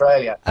from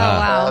Australia. Oh,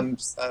 wow.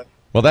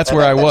 Well, that's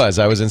where I was.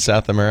 I was in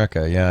South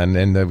America, yeah,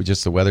 and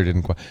just the weather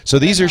didn't quite. So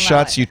these are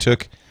shots you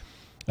took.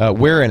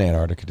 Where in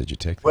Antarctica did you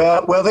take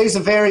them? Well, these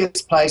are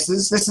various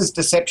places. This is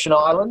Deception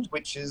Island,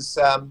 which is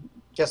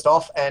just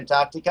off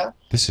Antarctica.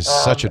 This is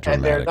such a dramatic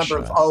and there are a number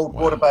of old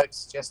water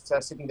boats just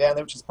sitting down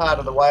there, which is part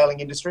of the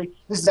whaling industry.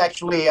 This is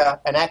actually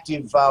an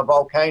active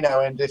volcano,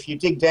 and if you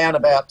dig down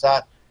about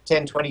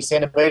 10, 20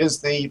 centimetres,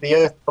 the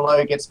earth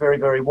below gets very,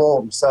 very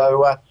warm.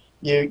 So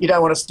you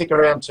don't want to stick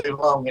around too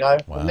long, Wow.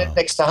 The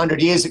next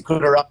 100 years it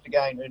could erupt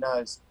again, who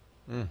knows.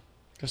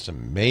 Just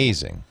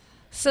amazing.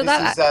 So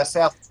this is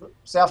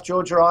South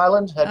Georgia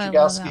Island,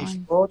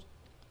 Jagalski Fjord.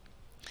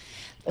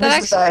 And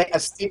this is a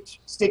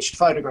stitched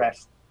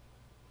photograph.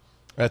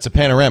 That's a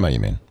panorama, you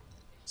mean?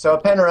 So a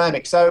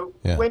panoramic. So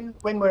when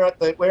we're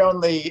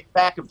on the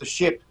back of the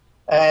ship,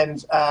 and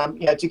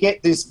to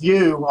get this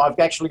view, I've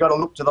actually got to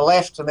look to the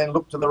left and then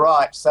look to the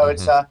right. So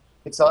it's a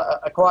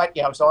quite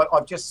So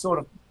I've just sort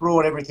of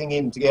brought everything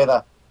in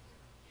together.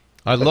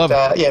 I love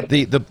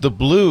the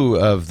blue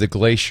of the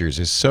glaciers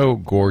is so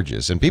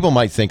gorgeous, and people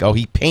might think, oh,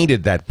 he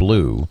painted that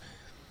blue,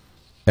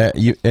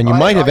 you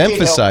might have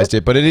emphasized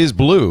it, but it is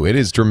blue. It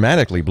is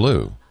dramatically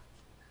blue.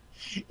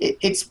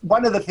 It's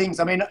one of the things.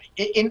 I mean,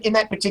 in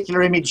that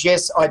particular image,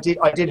 yes, I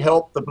did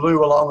help the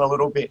blue along a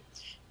little bit,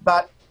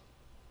 but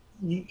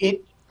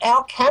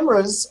our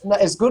cameras,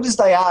 as good as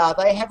they are,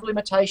 they have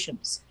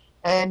limitations.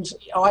 And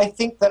I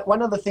think that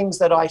one of the things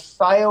that I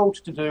failed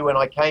to do when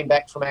I came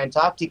back from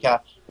Antarctica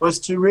was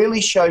to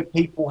really show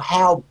people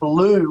how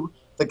blue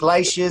the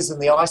glaciers and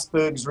the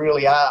icebergs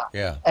really are.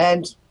 Yeah.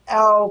 And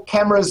our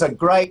cameras are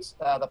great,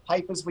 the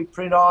papers we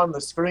print on, the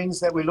screens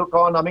that we look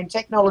on. I mean,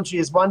 technology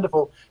is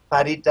wonderful,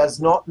 but it does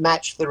not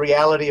match the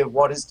reality of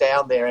what is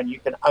down there, and you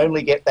can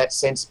only get that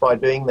sense by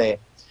being there.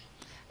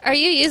 Are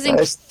you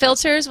using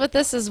filters with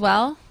this as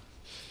well?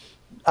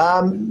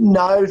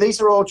 No, these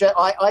are all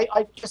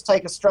I just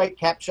take a straight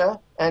capture,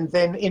 and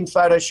then in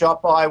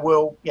Photoshop I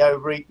will,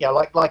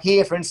 like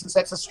here, for instance,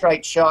 that's a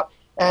straight shot,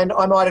 and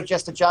I might have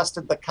just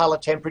adjusted the color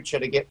temperature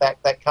to get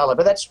that color.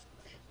 But that's,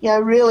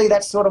 really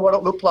that's sort of what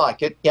it looked like.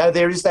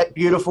 There is that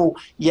beautiful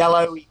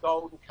yellowy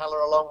golden color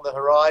along the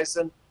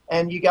horizon,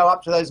 and you go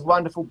up to those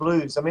wonderful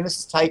blues. I mean, this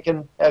is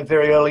taken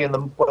very early in the,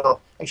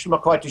 actually I'm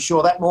not quite too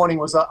sure. That morning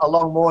was a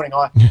long morning.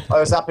 I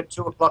was up at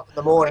 2 o'clock in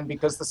the morning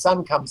because the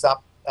sun comes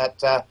up at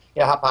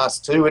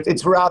 2:30.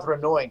 It's rather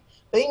annoying.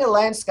 Being a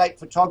landscape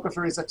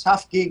photographer is a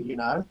tough gig,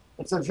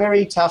 It's a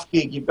very tough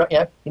gig. You've got,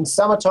 in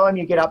summertime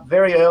you get up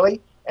very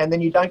early, and then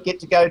you don't get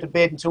to go to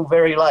bed until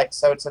very late.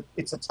 So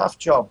it's a tough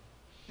job.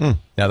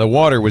 Now the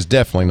water was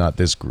definitely not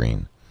this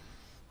green.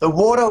 The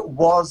water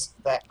was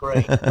that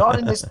green. Not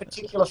in this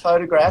particular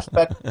photograph,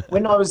 but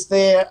when I was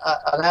there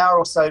an hour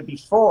or so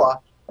before,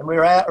 and we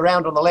were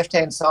around on the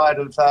left-hand side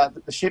of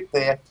the ship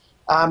there,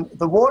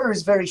 the water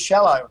is very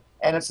shallow,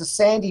 and it's a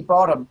sandy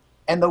bottom,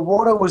 and the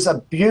water was a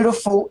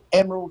beautiful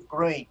emerald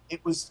green.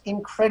 It was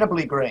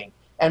incredibly green,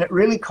 and it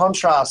really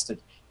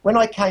contrasted. When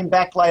I came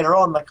back later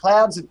on, the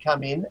clouds had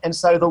come in, and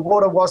so the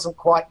water wasn't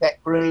quite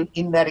that green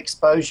in that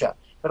exposure.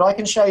 but I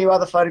can show you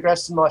other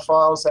photographs in my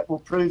files that will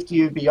prove to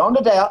you beyond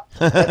a doubt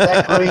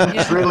that green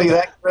is really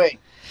that green.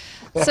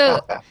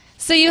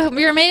 So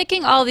you're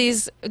making all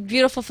these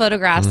beautiful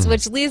photographs,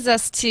 which leads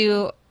us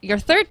to your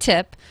third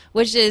tip,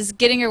 which is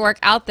getting your work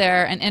out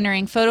there and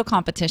entering photo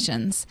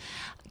competitions.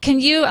 Can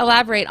you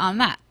elaborate on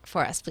that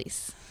for us,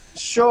 please?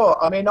 Sure.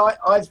 I mean,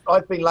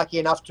 I've been lucky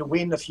enough to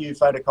win a few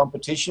photo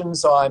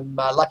competitions. I'm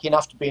lucky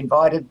enough to be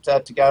invited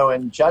to go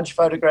and judge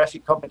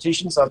photographic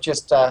competitions. I've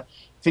just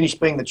finished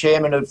being the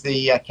chairman of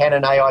the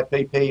Canon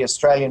AIPP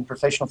Australian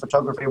Professional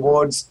Photography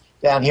Awards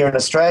down here in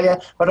Australia.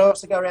 But I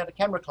also go around to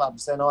camera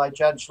clubs and I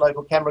judge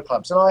local camera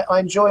clubs. And I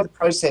enjoy the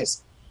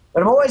process.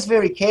 But I'm always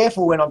very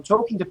careful when I'm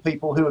talking to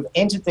people who have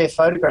entered their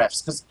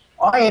photographs, because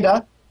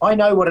I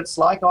know what it's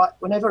like.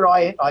 Whenever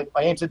I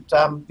entered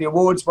the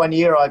awards one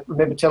year, I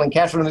remember telling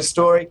Catherine this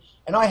story,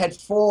 and I had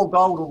 4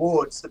 gold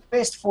awards, the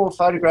best 4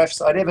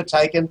 photographs I'd ever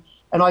taken,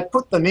 and I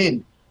put them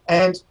in.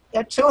 And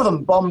 2 of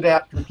them bombed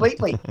out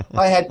completely.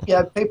 I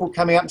had people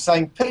coming up and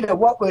saying, "Peter,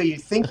 what were you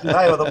thinking?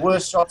 They were the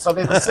worst shots I've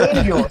ever seen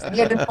of yours." And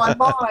yet in my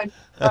mind,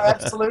 they're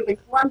absolutely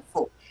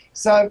wonderful.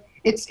 So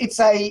it's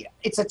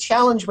a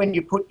challenge when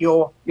you put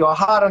your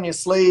heart on your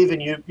sleeve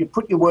and you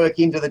put your work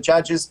into the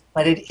judges,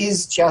 but it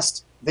is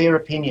just their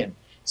opinion.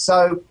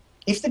 So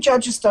if the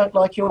judges don't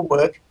like your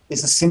work,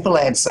 there's a simple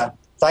answer.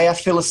 They are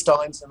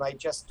Philistines and they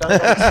just don't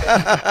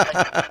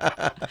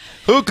understand.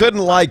 Who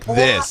couldn't like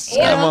this?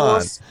 Or, Come of on.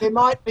 course, there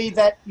might be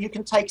that you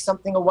can take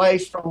something away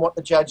from what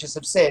the judges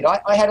have said.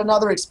 I had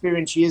another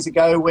experience years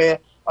ago where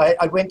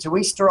I went to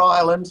Easter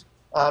Island,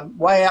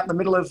 way out in the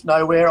middle of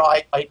nowhere.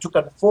 I took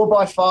a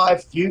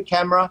 4x5 view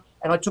camera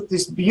and I took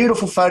this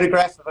beautiful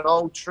photograph of an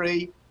old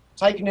tree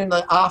taken in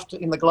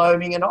the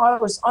gloaming, and I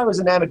was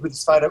enamoured with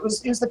this photo. It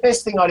was the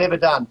best thing I'd ever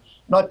done.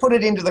 And I put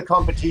it into the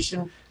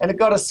competition, and it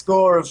got a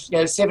score of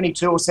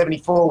 72 or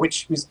 74,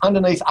 which was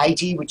underneath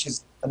 80, which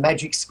is the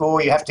magic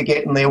score you have to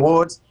get in the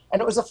awards,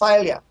 and it was a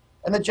failure.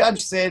 And the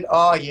judge said,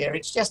 "Oh yeah,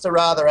 it's just a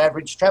rather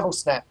average travel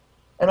snap."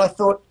 And I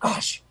thought,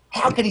 gosh,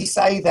 how could he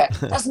say that?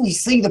 Doesn't he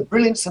see the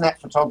brilliance in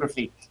that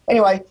photography?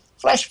 Anyway,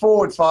 flash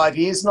forward 5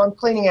 years, and I'm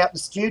cleaning out the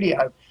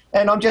studio.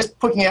 And I'm just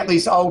putting out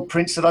these old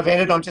prints that I've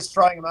entered. I'm just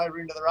throwing them over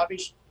into the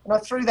rubbish. And I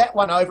threw that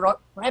one over. I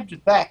grabbed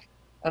it back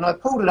and I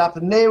pulled it up.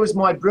 And there was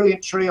my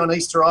brilliant tree on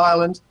Easter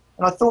Island.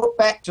 And I thought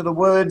back to the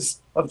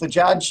words of the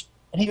judge.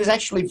 And he was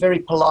actually very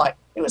polite.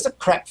 It was a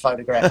crap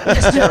photograph. It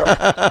was terrible.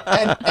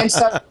 And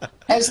so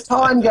as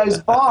time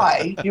goes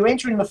by, you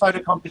enter in the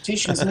photo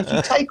competitions. And if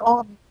you take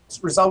on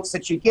results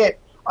that you get,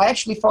 I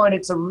actually find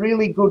it's a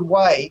really good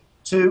way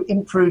to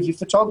improve your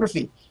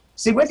photography.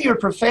 See, whether you're a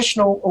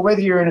professional or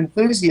whether you're an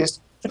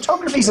enthusiast,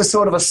 photography is a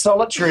sort of a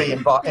solitary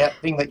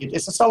thing that you do.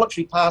 It's a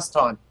solitary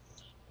pastime.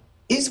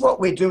 Is what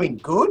we're doing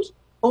good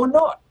or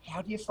not?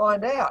 How do you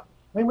find out?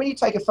 I mean, when you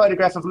take a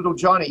photograph of little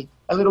Johnny,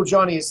 and little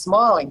Johnny is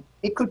smiling,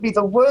 it could be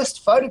the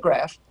worst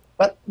photograph,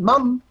 but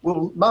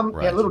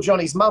little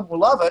Johnny's mum will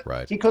love it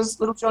because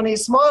little Johnny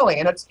is smiling,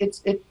 and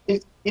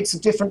it's a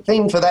different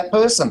thing for that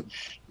person.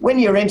 When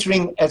you're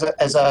entering as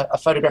a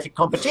photographic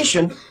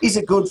competition, is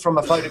it good from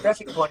a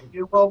photographic point of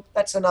view? Well,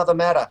 that's another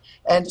matter.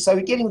 And so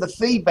getting the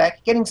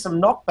feedback, getting some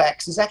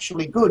knockbacks is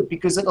actually good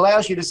because it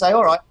allows you to say,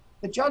 all right,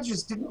 the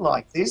judges didn't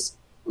like this.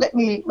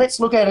 Let's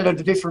look at it in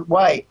a different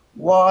way.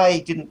 Why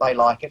didn't they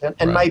like it?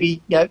 And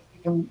maybe you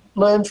can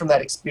learn from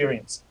that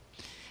experience.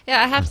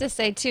 Yeah, I have to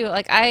say too,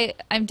 like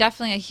I'm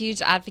definitely a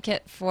huge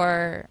advocate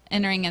for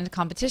entering into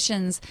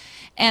competitions.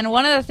 And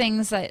one of the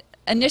things that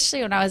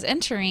initially when I was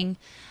entering,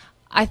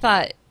 I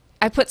thought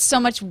I put so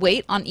much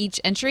weight on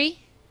each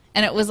entry,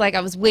 and it was like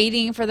I was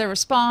waiting for the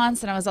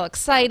response and I was all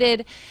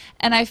excited,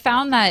 and I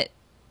found that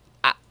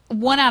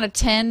 1 out of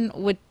 10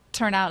 would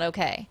turn out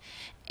okay.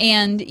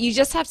 And you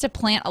just have to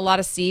plant a lot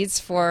of seeds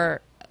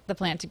for the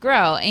plant to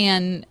grow.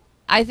 And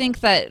I think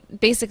that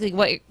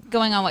basically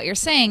going on what you're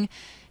saying,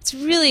 it's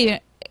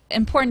really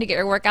important to get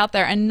your work out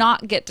there and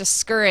not get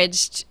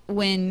discouraged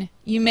when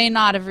you may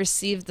not have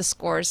received the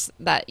scores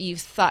that you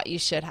thought you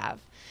should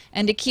have,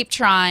 and to keep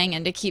trying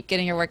and to keep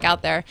getting your work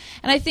out there.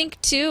 And I think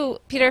too,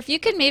 Peter, if you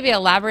could maybe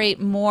elaborate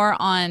more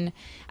on,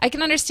 I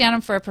can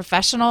understand for a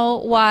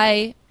professional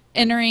why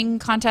entering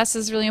contests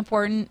is really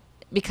important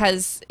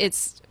because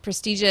it's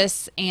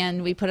prestigious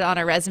and we put it on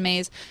our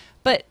resumes,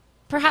 but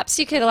perhaps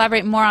you could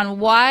elaborate more on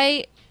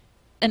why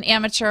an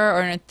amateur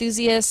or an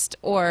enthusiast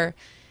or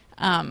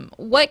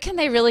what can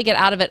they really get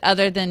out of it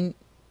other than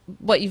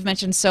what you've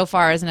mentioned so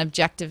far as an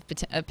objective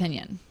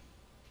opinion?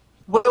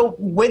 Well,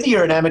 whether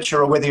you're an amateur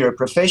or whether you're a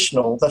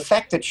professional, the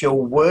fact that you're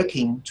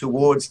working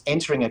towards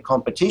entering a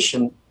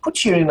competition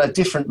puts you in a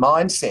different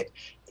mindset.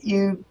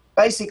 You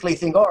basically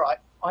think, all right,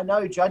 I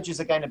know judges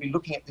are going to be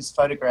looking at this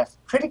photograph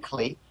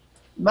critically.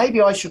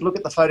 Maybe I should look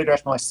at the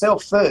photograph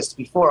myself first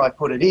before I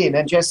put it in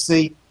and just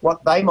see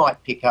what they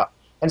might pick up.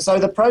 And so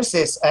the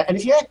process, and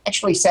if you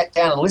actually sat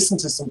down and listened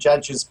to some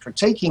judges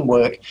critiquing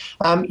work,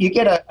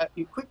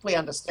 you quickly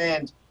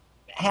understand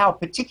how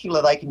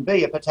particular they can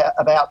be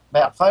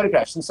about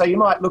photographs. And so you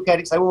might look at it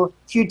and say, well,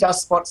 a few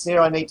dust spots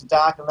there, I need to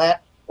darken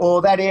that. or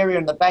that area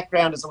in the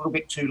background is a little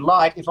bit too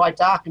light. If I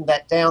darken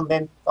that down,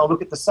 then I'll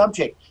look at the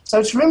subject. So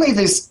it's really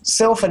this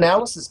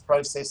self-analysis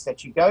process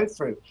that you go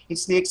through.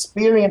 It's the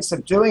experience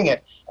of doing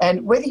it.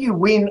 And whether you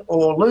win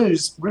or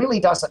lose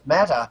really doesn't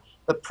matter.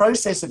 The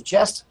process of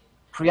just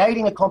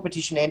creating a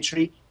competition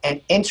entry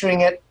and entering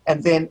it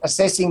and then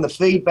assessing the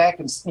feedback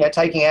and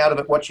taking out of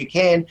it what you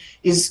can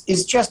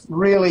is just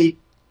really,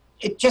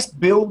 it just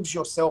builds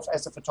yourself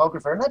as a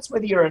photographer. And that's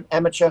whether you're an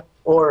amateur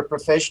or a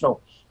professional.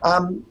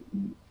 Can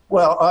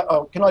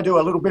I do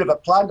a little bit of a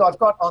plug? I've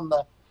got on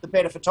the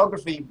Better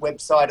Photography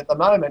website at the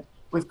moment,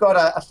 we've got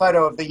a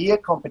Photo of the Year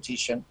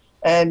competition.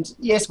 And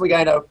yes, we're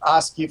going to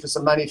ask you for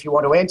some money if you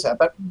want to enter.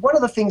 But one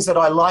of the things that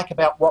I like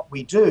about what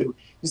we do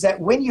is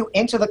that when you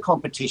enter the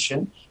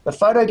competition, the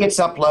photo gets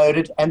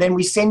uploaded and then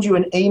we send you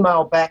an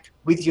email back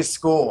with your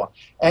score.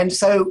 And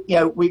so,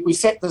 we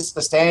set the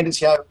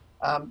standards,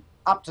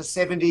 up to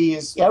 70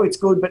 is, it's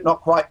good, but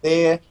not quite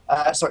there.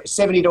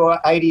 70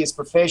 to 80 is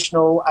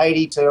professional,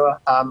 80 to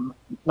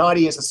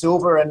 90 is a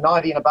silver, and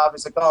 90 and above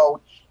is a gold.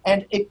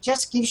 And it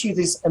just gives you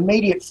this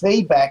immediate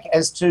feedback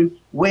as to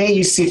where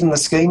you sit in the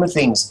scheme of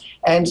things.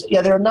 And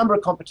there are a number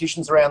of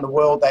competitions around the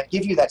world that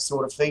give you that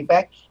sort of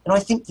feedback. And I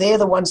think they're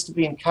the ones to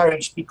be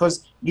encouraged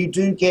because you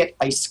do get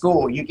a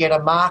score. You get a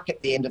mark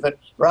at the end of it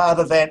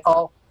rather than,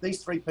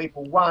 these 3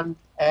 people won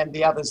and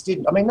the others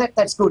didn't. I mean,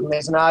 that's good, and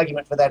there's an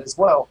argument for that as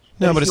well.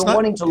 No, but if it's you're not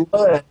wanting to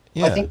learn,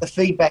 Yeah. I think the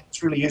feedback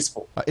is really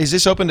useful. Is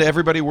this open to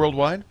everybody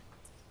worldwide?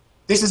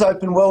 This is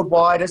open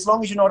worldwide as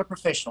long as you're not a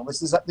professional.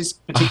 This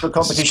particular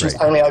competition is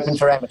great. only open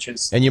for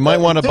amateurs. And you might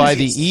want to buy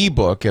the enthusiasts.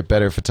 ebook at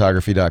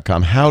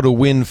betterphotography.com, How to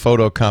Win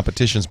Photo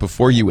Competitions,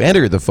 before you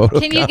enter the photo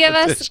Can you give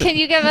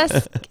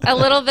us a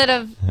little bit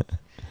of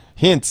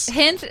hints?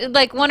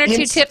 like 1 or 2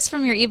 Hints. tips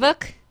from your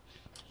ebook?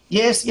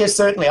 Yes,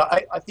 certainly.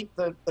 I think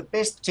the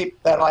best tip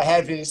that I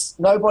have is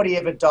nobody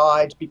ever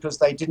died because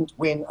they didn't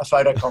win a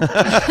photo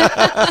competition.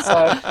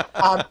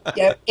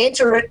 So,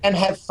 enter it and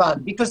have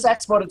fun because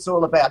that's what it's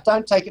all about.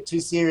 Don't take it too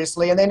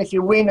seriously. And then if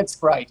you win, it's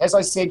great. As I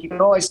said, you can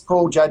always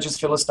call judges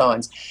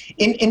Philistines.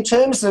 In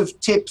terms of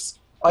tips,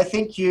 I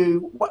think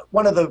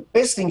one of the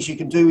best things you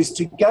can do is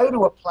to go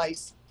to a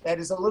place that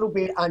is a little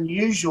bit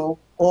unusual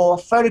or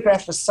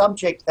photograph a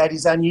subject that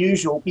is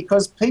unusual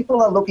because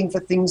people are looking for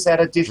things that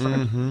are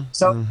different.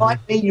 So it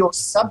might be your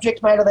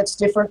subject matter that's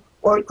different,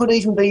 or it could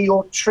even be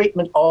your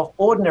treatment of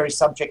ordinary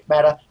subject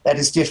matter that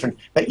is different.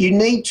 But you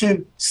need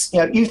to,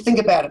 you think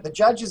about it. The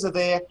judges are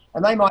there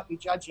and they might be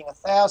judging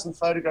 1,000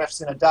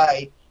 photographs in a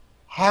day.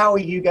 How are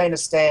you going to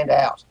stand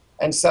out?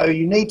 And so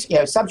you need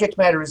to, subject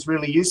matter is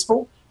really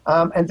useful.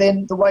 And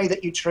then the way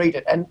that you treat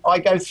it. And I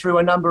go through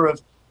a number of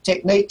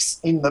techniques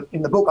in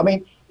the book. I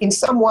mean, in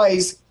some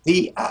ways,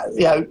 the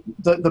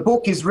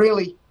book is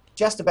really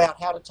just about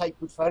how to take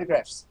good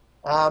photographs.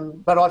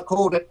 But I've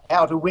called it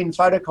How to Win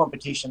Photo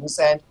Competitions.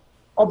 And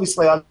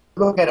obviously, I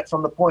look at it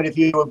from the point of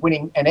view of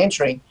winning and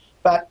entering.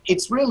 But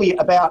it's really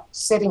about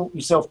setting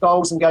yourself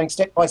goals and going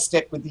step by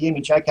step with the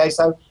image. Okay,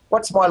 so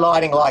what's my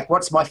lighting like?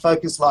 What's my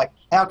focus like?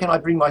 How can I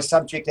bring my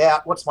subject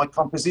out? What's my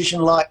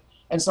composition like?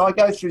 And so I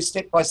go through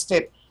step by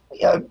step.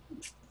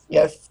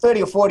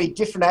 30 or 40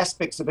 different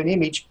aspects of an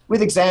image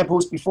with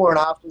examples before and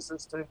afters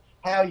as to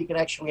how you can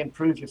actually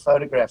improve your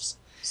photographs.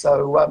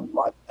 So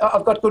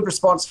I've got good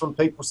response from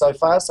people so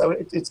far, so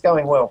it's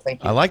going well.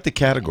 Thank you. I like the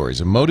categories: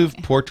 emotive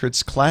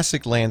portraits,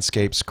 classic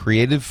landscapes,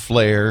 creative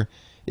flair,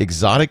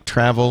 exotic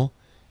travel,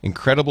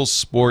 incredible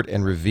sport,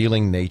 and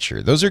revealing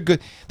nature. Those are good.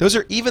 Those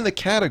are, even the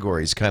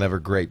categories kind of are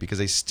great because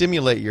they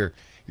stimulate your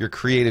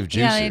creative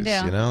juices.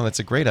 Yeah, they do. That's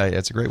a great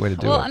way to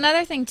do it. Well,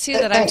 another thing too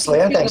that Thanks, I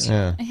Leah. think Thanks.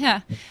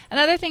 Yeah.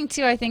 Another thing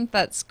too I think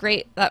that's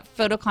great that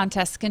photo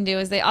contests can do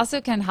is they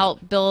also can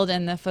help build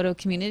in the photo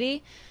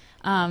community.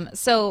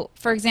 So,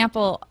 for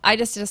example, I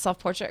just did a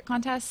self-portrait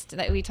contest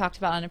that we talked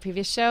about on a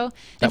previous show.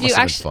 That If must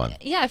you have been fun.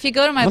 Yeah, if you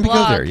go to my Let me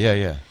blog, go there.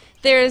 Yeah.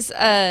 there's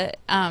a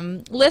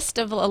list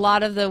of a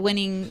lot of the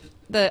winning.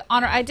 The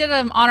honor. I did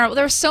an honor.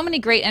 There were so many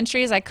great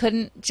entries. I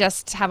couldn't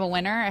just have a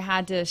winner. I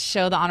had to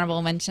show the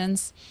honorable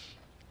mentions.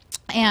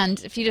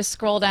 And if you just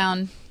scroll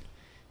down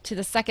to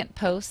the second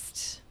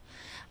post,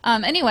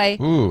 anyway.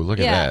 Ooh, look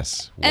at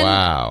this!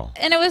 Wow.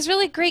 And it was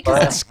really great because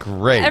That's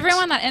great.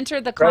 everyone that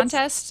entered the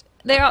contest,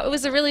 it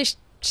was a really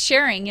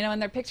sharing, in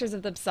their pictures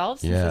of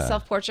themselves. Yeah. It's a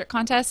self-portrait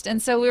contest,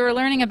 and so we were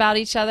learning about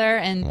each other,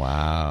 and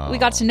Wow. we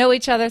got to know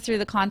each other through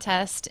the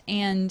contest.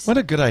 And What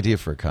a good idea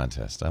for a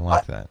contest. I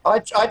like that. I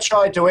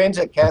tried to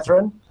enter,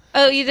 Catherine.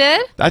 oh, you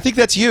did? I think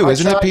that's you,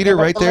 isn't it, tried Peter, to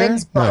make right the there?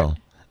 lens No.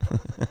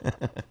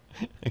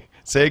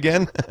 Say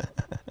again?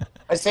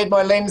 I said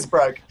my lens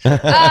broke. Oh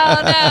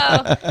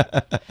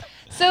no!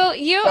 So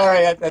you?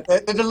 Sorry,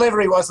 the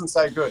delivery wasn't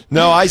so good.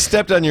 No, I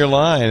stepped on your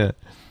line.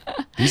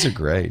 These are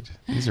great.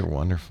 These are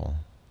wonderful.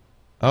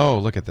 Oh,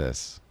 look at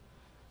this.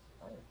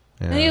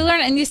 Yeah. And you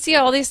learn and you see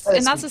all these, That's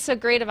and that's what's so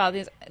great about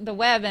the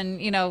web. And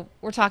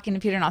we're talking to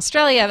Peter in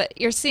Australia, but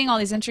you're seeing all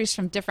these entries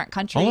from different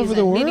countries, All over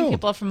the and meeting world.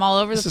 people from all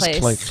over This the is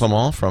place.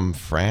 Clement from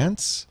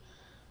France.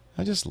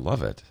 I just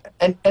love it.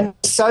 And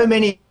so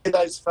many of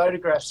those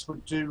photographs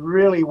would do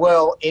really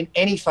well in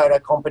any photo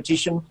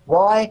competition.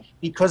 Why?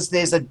 Because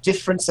there's a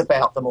difference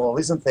about them all,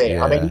 isn't there?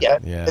 Yeah, I mean,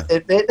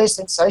 they're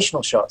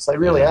sensational shots. They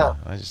really are.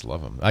 I just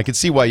love them. I could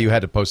see why you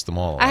had to post them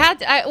all.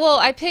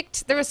 I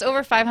picked, there was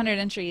over 500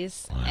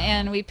 entries,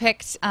 and we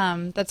picked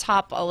the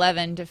top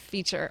 11 to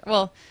feature.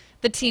 Well,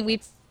 the team,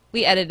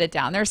 we edited it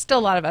down. There's still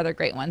a lot of other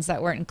great ones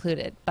that weren't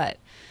included, but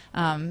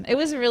it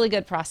was a really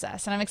good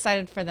process, and I'm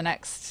excited for the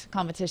next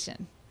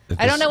competition.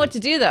 I don't know what to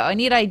do, though. I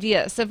need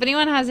ideas. So if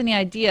anyone has any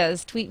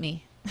ideas, tweet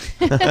me.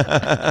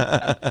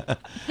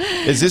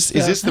 Is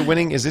this the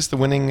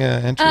winning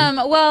entry?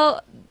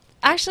 Well,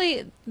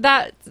 actually,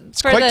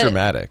 it's quite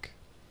dramatic.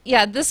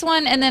 Yeah, this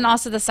one, and then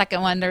also the second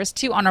one. There's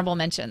 2 honorable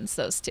mentions.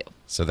 Those 2.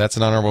 So that's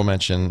an honorable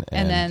mention,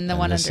 and then the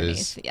one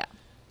underneath. Yeah.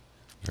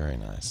 Very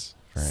nice.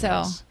 Very so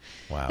nice.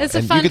 Wow. It's a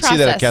and fun you can process.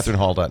 see that at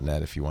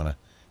catherinehall.net if you want to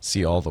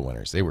see all the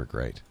winners. They were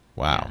great.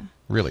 Wow. Yeah.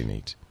 Really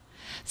neat.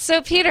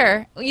 So,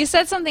 Peter, you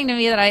said something to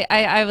me that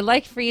I would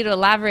like for you to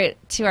elaborate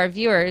to our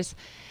viewers.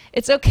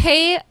 It's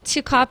okay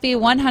to copy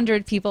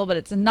 100 people, but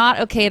it's not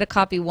okay to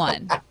copy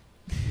one.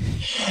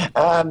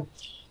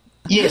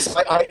 Yes.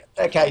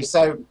 Okay,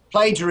 so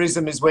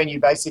plagiarism is when you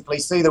basically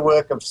see the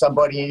work of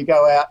somebody and you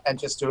go out and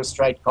just do a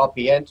straight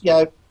copy. And,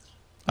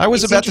 I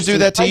was about to do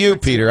that to you,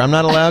 Peter. I'm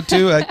not allowed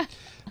to.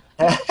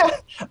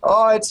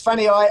 Oh, it's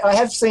funny. I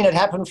have seen it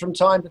happen from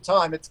time to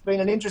time. It's been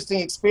an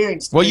interesting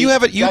experience. Well, you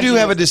do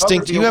have a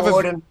distinct. You have a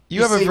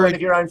very one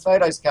of your own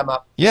photos come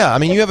up. Yeah, I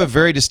mean, you have a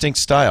very distinct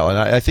style, and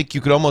I think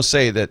you could almost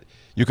say that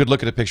you could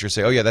look at a picture and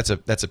say, "Oh yeah, that's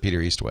a Peter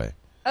Eastway."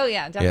 Oh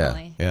yeah,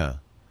 definitely. Yeah.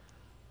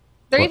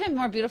 They're even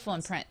more beautiful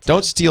in print.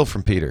 Don't steal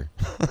from Peter.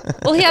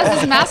 Well, he has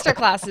his master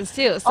classes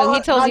too, so he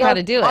tells you how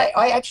to do it.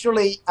 I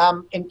actually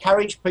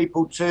encourage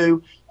people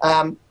to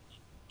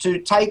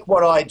take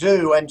what I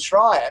do and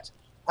try it.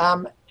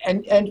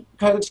 And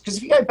because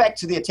if you go back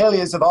to the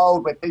ateliers of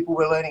old where people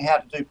were learning how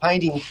to do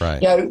painting,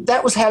 right.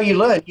 That was how you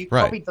learned. You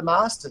right. copied the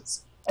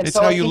masters. And it's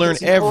so how I you think learn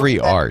it's important every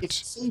that art. If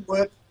you see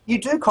work, you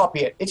do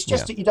copy it. It's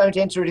just that you don't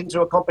enter it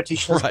into a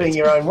competition as being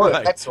your own work.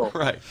 Right. That's all.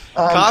 Right.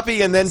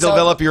 Copy and then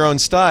develop your own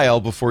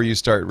style before you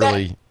start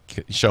really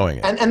showing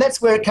it. And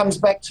that's where it comes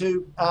back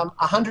to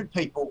 100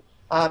 people.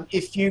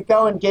 If you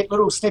go and get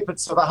little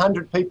snippets of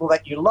 100 people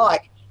that you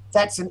like,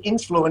 that's an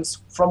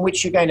influence from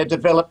which you're going to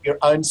develop your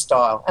own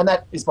style. And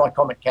that is my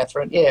comment,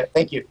 Catherine. Yeah,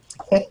 thank you.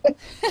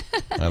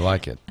 I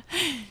like it.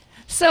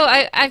 So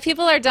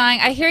people are dying.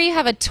 I hear you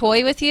have a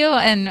toy with you,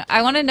 and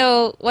I want to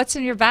know what's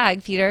in your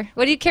bag, Peter.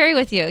 What do you carry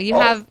with you? You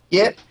have...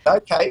 Yeah,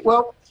 okay.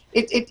 Well,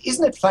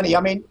 isn't it funny?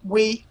 I mean,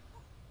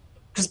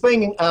 because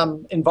being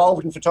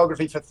involved in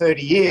photography for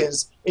 30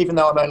 years, even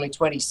though I'm only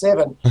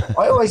 27,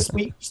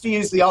 we used to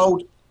use the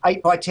old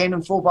 8x10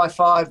 and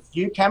 4x5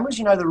 view cameras,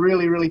 the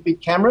really, really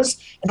big cameras.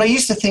 And I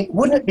used to think,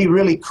 wouldn't it be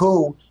really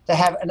cool to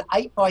have an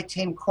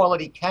 8x10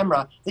 quality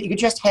camera that you could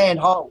just hand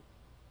hold?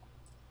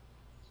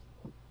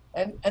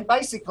 And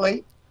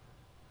basically,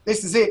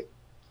 this is it.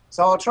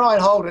 So I'll try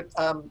and hold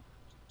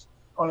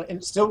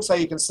it still so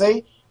you can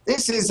see.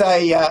 This is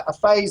a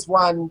Phase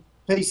 1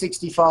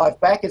 P65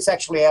 back. It's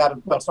actually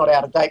it's not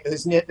out of date, but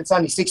it's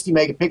only 60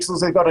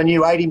 megapixels. They've got a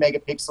new 80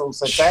 megapixels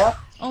that's out.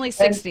 Only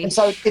 60. And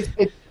so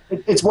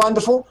it's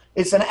wonderful.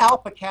 It's an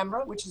Alpha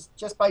camera, which is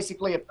just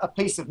basically a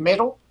piece of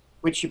metal,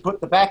 which you put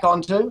the back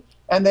onto.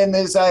 And then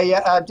there's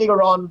a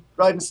Digger-on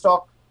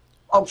Rodenstock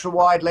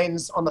ultra-wide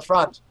lens on the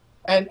front.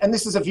 And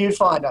this is a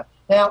viewfinder.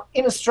 Now,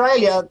 in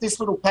Australia, this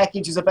little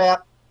package is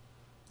about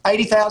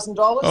 $80,000.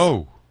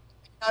 Oh.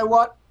 You know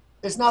what?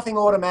 There's nothing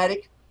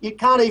automatic. You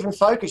can't even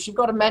focus. You've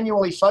got to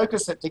manually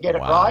focus it to get it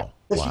right.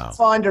 The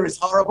viewfinder is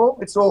horrible.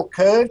 It's all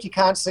curved. You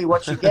can't see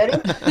what you're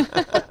getting.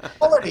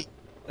 Quality.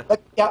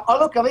 But,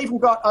 look, I've even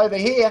got over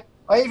here,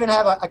 I even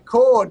have a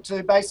cord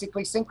to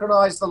basically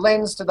synchronize the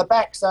lens to the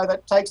back so that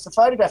it takes the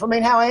photograph. I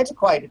mean, how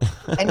antiquated.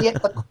 And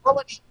yet the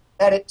quality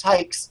that it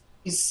takes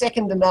is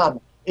second to none.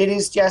 It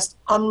is just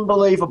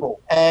unbelievable.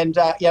 And,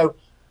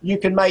 you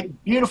can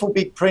make beautiful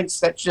big prints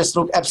that just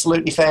look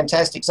absolutely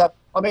fantastic. So,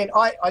 I mean,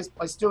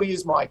 I still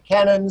use my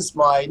Canons,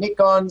 my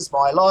Nikons,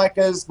 my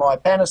Leicas, my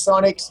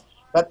Panasonics.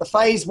 But the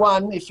Phase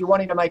 1, if you're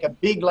wanting to make a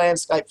big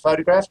landscape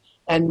photograph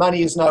and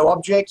money is no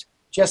object,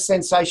 just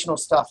sensational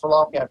stuff.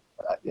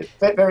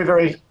 Very,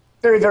 very,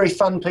 very, very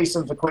fun piece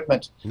of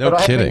equipment. No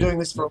but I kidding. have been doing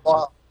this for a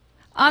while.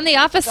 On the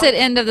opposite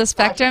end of the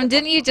spectrum,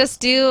 didn't you just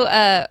do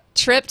a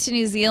trip to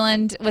New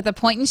Zealand with a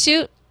point and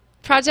shoot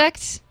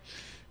project?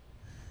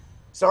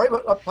 Sorry,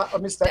 I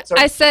missed that.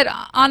 Sorry. I said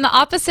on the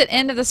opposite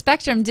end of the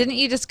spectrum, didn't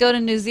you just go to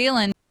New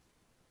Zealand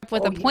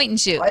with a point and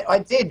shoot? I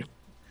did.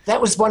 That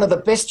was one of the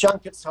best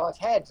junkets I've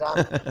had.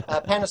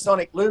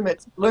 Panasonic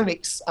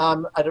Lumix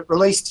had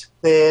released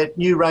their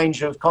new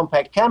range of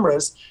compact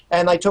cameras,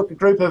 and they took a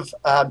group of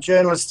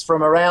journalists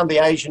from around the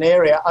Asian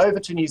area over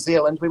to New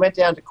Zealand. We went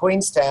down to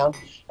Queenstown,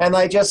 and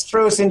they just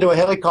threw us into a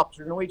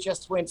helicopter, and we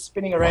just went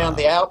spinning around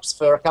the Alps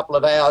for a couple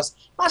of hours.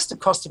 Must have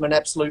cost them an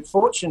absolute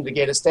fortune to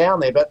get us down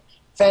there, but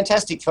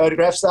fantastic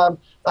photographs.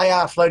 They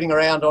are floating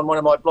around on one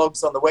of my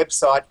blogs on the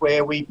website,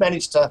 where we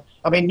managed to,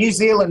 New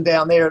Zealand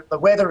down there, the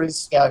weather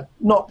is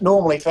not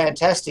normally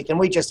fantastic, and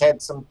we just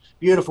had some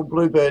beautiful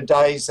bluebird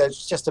days.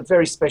 It's just a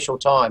very special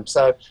time.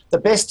 So the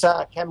best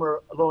camera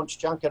launch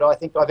junket I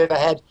think I've ever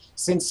had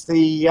since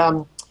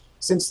the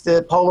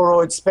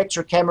Polaroid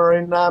Spectra camera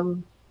in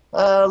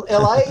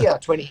LA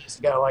 20 years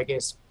ago, I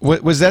guess.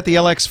 Was that the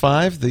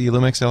LX5, the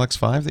Lumix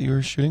LX5 that you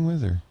were shooting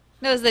with, or?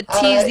 No, it was the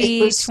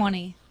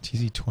TZ20.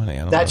 TZ20, I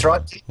don't know. That's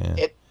right.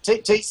 Yeah.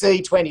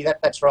 TC20,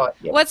 that's right.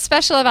 Yeah. What's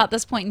special about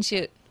this point and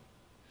shoot?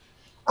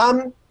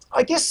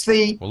 I guess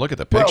Well, look at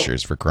the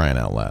pictures, for crying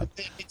out loud.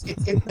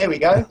 There we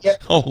go.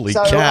 Yep. Holy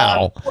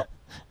cow.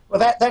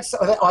 That's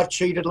I've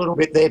cheated a little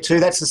bit there too.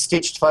 That's a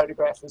stitched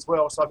photograph as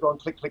well, so I've gone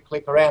click, click,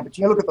 click around. But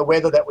you look at the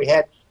weather that we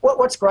had.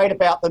 What's great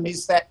about them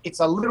is that it's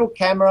a little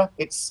camera,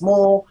 it's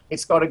small,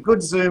 it's got a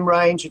good zoom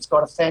range, it's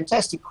got a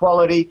fantastic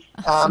quality,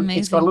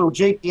 it's got a little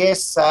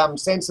GPS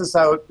sensor,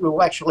 so it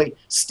will actually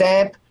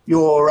stamp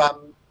your,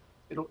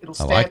 it'll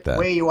stamp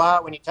where you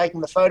are when you're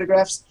taking the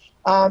photographs.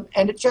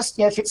 And it just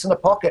fits in a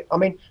pocket.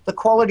 The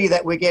quality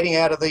that we're getting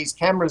out of these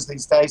cameras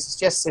these days is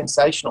just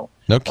sensational.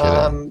 No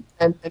kidding.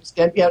 And it's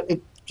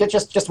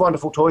just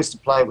wonderful toys to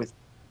play with.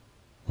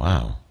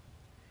 Wow.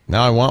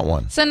 Now I want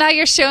one. So now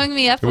you're showing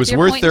me up. It was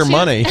worth their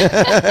money.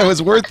 It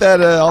was worth that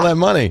all that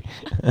money.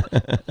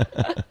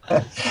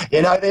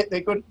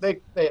 They're good.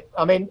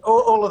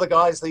 All of the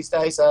guys these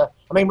days are.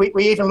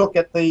 We even look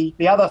at the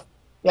other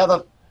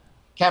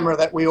camera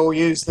that we all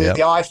use, the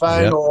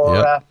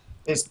iPhone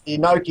there's the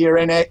Nokia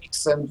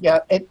NX and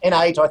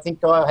N8. I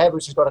think I have,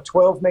 which has got a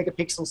 12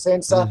 megapixel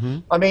sensor.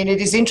 Mm-hmm.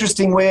 It is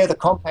interesting where the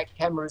compact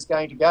camera is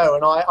going to go,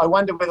 and I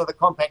wonder whether the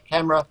compact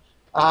camera,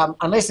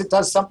 unless it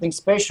does something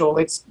special,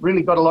 it's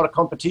really got a lot of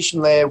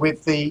competition there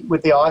with the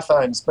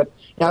iPhones. But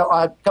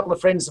a couple of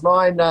friends of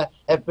mine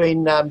have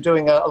been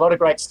doing a lot of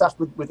great stuff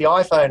with the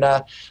iPhone.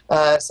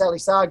 Sally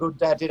Sargood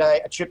did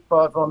a trip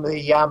on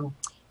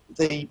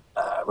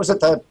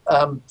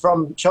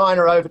from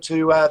China over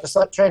to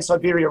the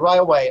Trans-Siberia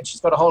Railway, and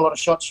she's got a whole lot of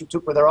shots she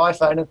took with her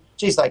iPhone, and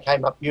geez, they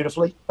came up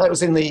beautifully. That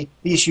was in the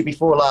issue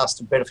before last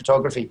of Better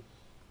Photography.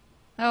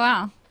 Oh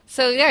wow!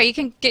 So you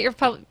can get your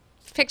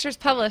pictures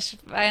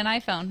published by an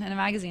iPhone in a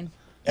magazine.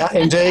 Yeah,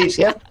 indeed.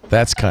 Yep.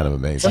 That's kind of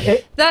amazing.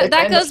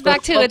 That goes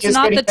back to it's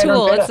not the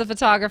tool, it's the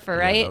photographer,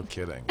 right? Yeah, no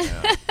kidding.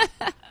 Yeah.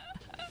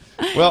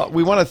 Well,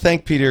 we want to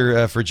thank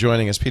Peter for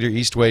joining us.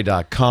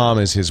 PeterEastway.com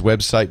is his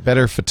website.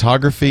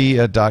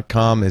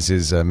 BetterPhotography.com is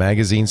his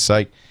magazine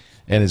site.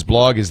 And his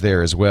blog is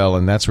there as well.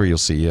 And that's where you'll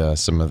see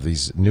some of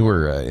these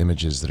newer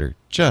images that are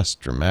just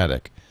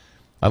dramatic.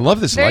 I love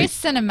this very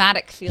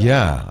cinematic feeling.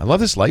 Yeah. I love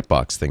this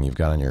lightbox thing you've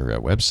got on your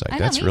website. I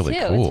know, that's really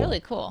too. cool. It's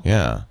really cool.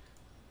 Yeah.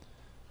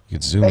 You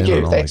could zoom in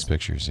on all these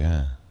pictures.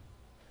 Yeah.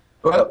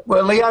 Well,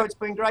 Leo, it's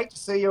been great to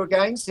see you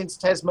again since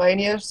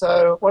Tasmania.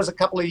 So, what was it,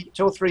 2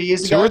 or 3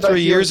 years ago? 2 or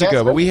 3 years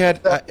ago. But we had,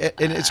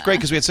 and it's great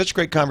because we had such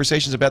great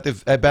conversations about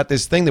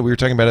this thing that we were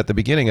talking about at the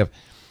beginning of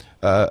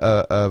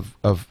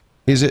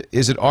is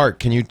it art?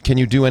 Can you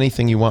do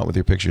anything you want with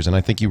your pictures? And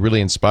I think you really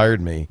inspired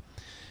me.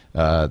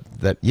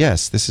 That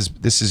yes, this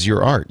is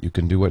your art. You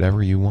can do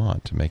whatever you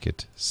want to make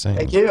it sing.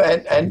 Thank you,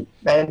 and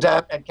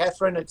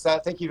Catherine. It's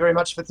thank you very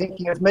much for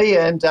thinking of me.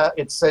 And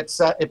it's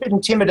a bit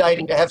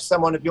intimidating to have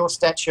someone of your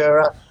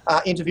stature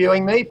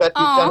interviewing me, but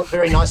you've done it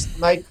very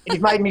nicely.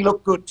 You've made me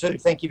look good too.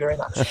 Thank you very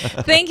much.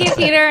 Thank you,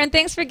 Peter, and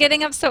thanks for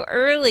getting up so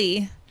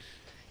early.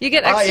 You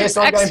get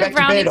extra, I'm going extra back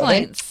brownie to bed,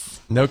 points.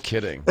 No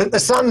kidding. The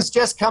sun's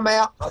just come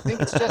out. I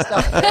think it's just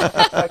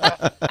up.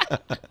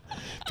 Okay.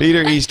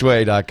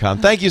 PeterEastway.com.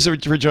 Thank you for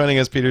joining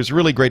us, Peter. It's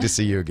really great to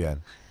see you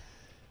again.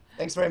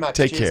 Thanks very much.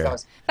 Take Cheers, care.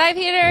 Guys. Bye,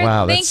 Peter.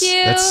 Wow, Thank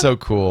you. That's so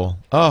cool.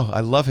 Oh, I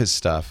love his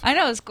stuff. I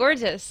know, it's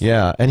gorgeous.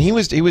 Yeah, and he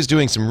was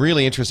doing some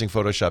really interesting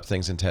Photoshop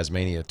things in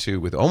Tasmania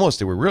too.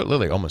 They were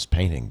really almost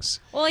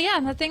paintings. Well, yeah,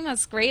 and the thing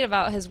that's great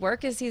about his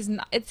work is he's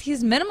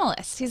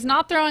minimalist. He's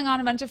not throwing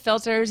on a bunch of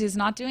filters. He's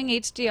not doing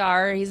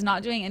HDR. He's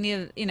not doing any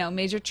of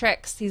major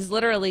tricks. He's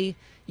literally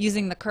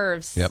using the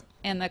curves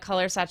and the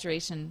color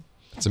saturation.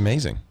 It's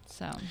amazing.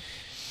 So.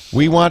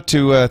 We want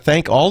to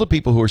thank all the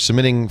people who are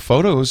submitting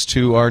photos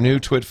to our new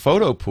TWiT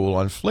photo pool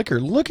on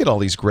Flickr. Look at all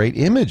these great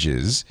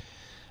images.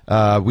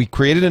 We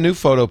created a new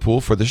photo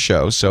pool for the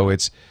show, so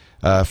it's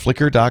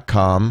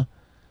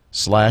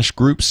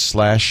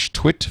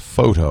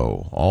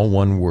flickr.com/groups/TWiTphoto, all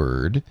one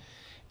word.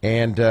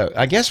 And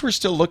I guess we're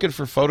still looking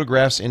for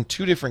photographs in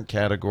 2 different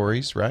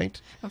categories,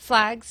 right?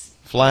 Flags.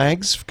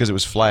 Flags, because it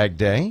was Flag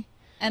Day.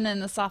 And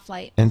then the soft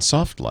light. And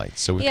soft light.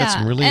 So we've got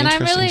some really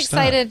interesting stuff. And I'm really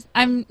excited.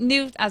 I'm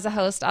new as a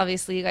host,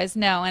 obviously, you guys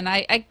know. And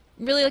I'm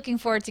really looking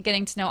forward to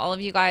getting to know all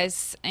of you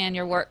guys and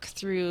your work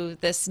through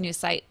this new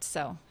site.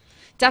 So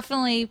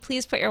definitely,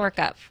 please put your work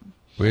up.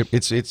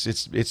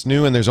 It's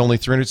new, and there's only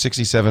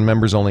 367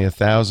 members, only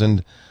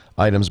 1,000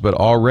 items. But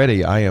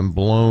already I am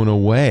blown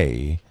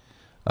away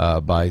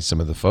by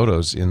some of the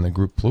photos in the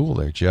group pool.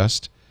 They're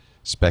just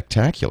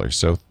spectacular.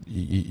 So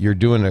you're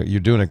doing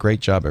a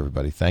great job,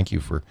 everybody. Thank you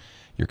for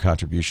your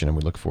contribution, and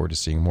we look forward to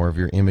seeing more of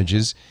your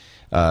images.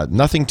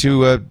 Nothing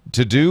to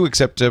do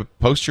except to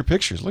post your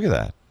pictures. Look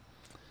at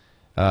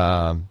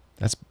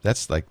that.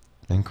 That's like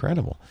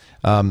incredible.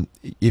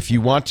 If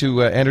you want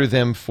to enter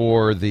them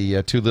for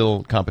the two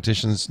little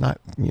competitions, not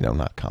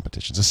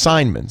competitions,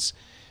 assignments,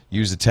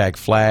 use the tag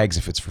flags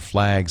if it's for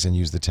flags, and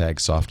use the tag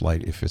soft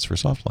light if it's for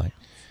soft light.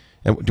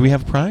 And do we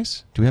have a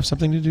prize? Do we have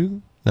something to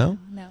do? No?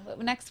 No, but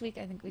next week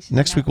I think we should.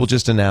 Next week we'll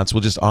just announce.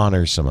 We'll just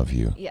honor some of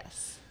you.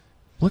 Yes.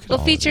 Look at we'll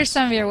all feature of this.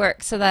 some of your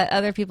work so that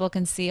other people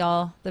can see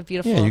all the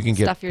beautiful you can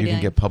stuff you're doing. You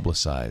can get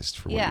publicized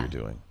for what Yeah. you're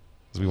doing,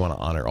 because we want to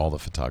honor all the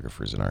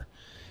photographers in our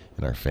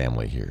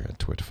family here at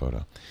TWiT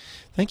Photo.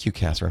 Thank you,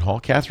 Catherine Hall.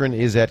 Catherine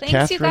is at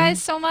Thanks you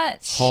guys so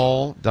much.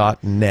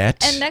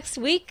 CatherineHall.net. And next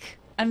week,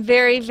 I'm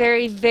very,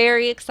 very,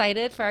 very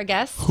excited for our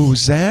guest.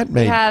 Who's that?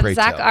 We have Pray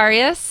Zach tell.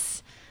 Arias.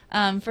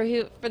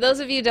 For those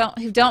of you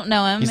who don't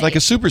know him, He's like a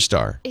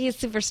superstar.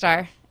 He's a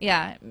superstar.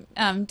 Yeah.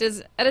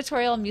 Does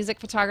editorial music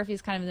photography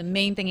is kind of the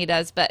main thing he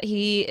does, but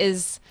he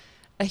is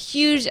a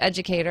huge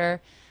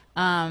educator.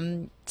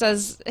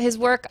 Does his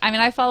work. I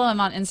mean, I follow him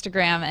on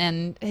Instagram,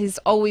 and he's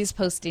always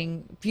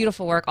posting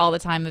beautiful work all the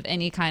time of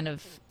any kind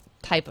of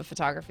type of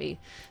photography.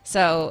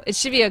 So it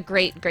should be a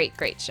great, great,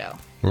 great show.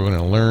 We're going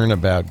to learn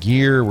about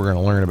gear. We're going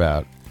to learn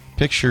about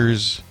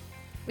pictures.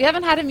 We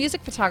haven't had a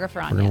music photographer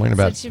on We're going yet, to learn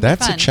so about. it should be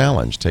That's fun. a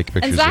challenge. Take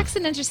pictures. And Zach's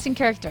an interesting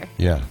character.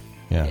 Yeah.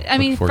 I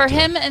mean, Look forward for to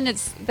it. him, and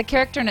it's the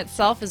character in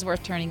itself is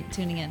worth tuning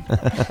in.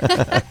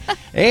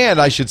 And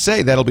I should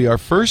say that'll be our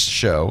first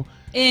show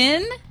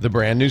In the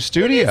brand new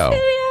studio.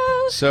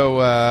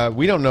 So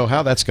we don't know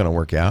how that's going to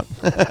work out.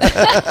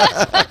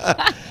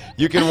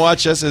 You can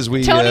watch us as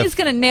we. Tony's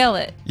going to nail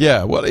it.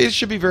 Yeah, well, it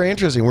should be very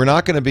interesting. We're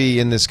not going to be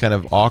in this kind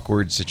of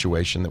awkward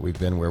situation that we've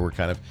been, where we're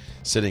kind of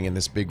sitting in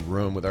this big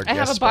room with our I have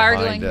guests a bar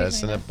behind going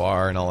us and a between us.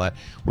 bar and all that.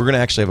 We're going to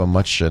actually have a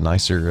much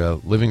nicer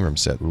living room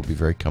set. We'll be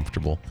very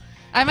comfortable.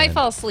 I might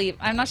fall asleep.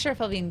 I'm not sure if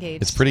I'll be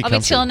engaged. It's pretty I'll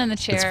comfy. be chilling in the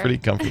chair. It's pretty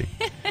comfy.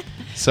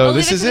 So I'll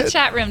this leave is it to the it.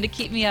 chat room to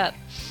keep me up.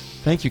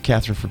 Thank you,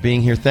 Catherine, for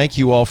being here. Thank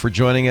you all for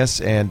joining us,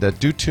 and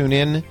do tune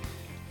in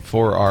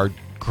for our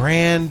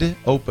grand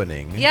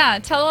opening. Yeah,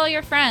 tell all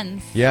your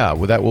friends. Yeah,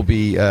 well, that will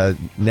be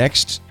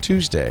next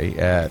Tuesday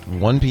at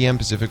 1 p.m.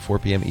 Pacific, 4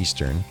 p.m.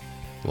 Eastern,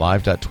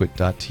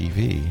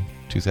 live.twit.tv,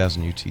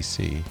 2000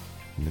 UTC,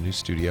 in the new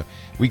studio.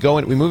 We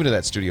move into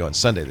that studio on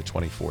Sunday, the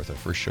 24th. Our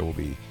first show will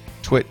be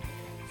TWiT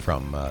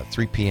from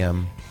 3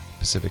 p.m.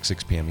 Pacific,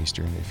 6 p.m.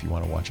 Eastern, if you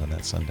want to watch on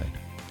that Sunday.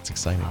 It's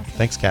exciting. Awesome.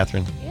 Thanks,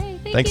 Catherine. Yay,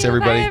 Thanks, you.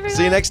 everybody. Bye, everyone.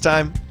 See you next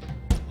time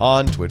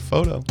on TWiT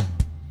Photo.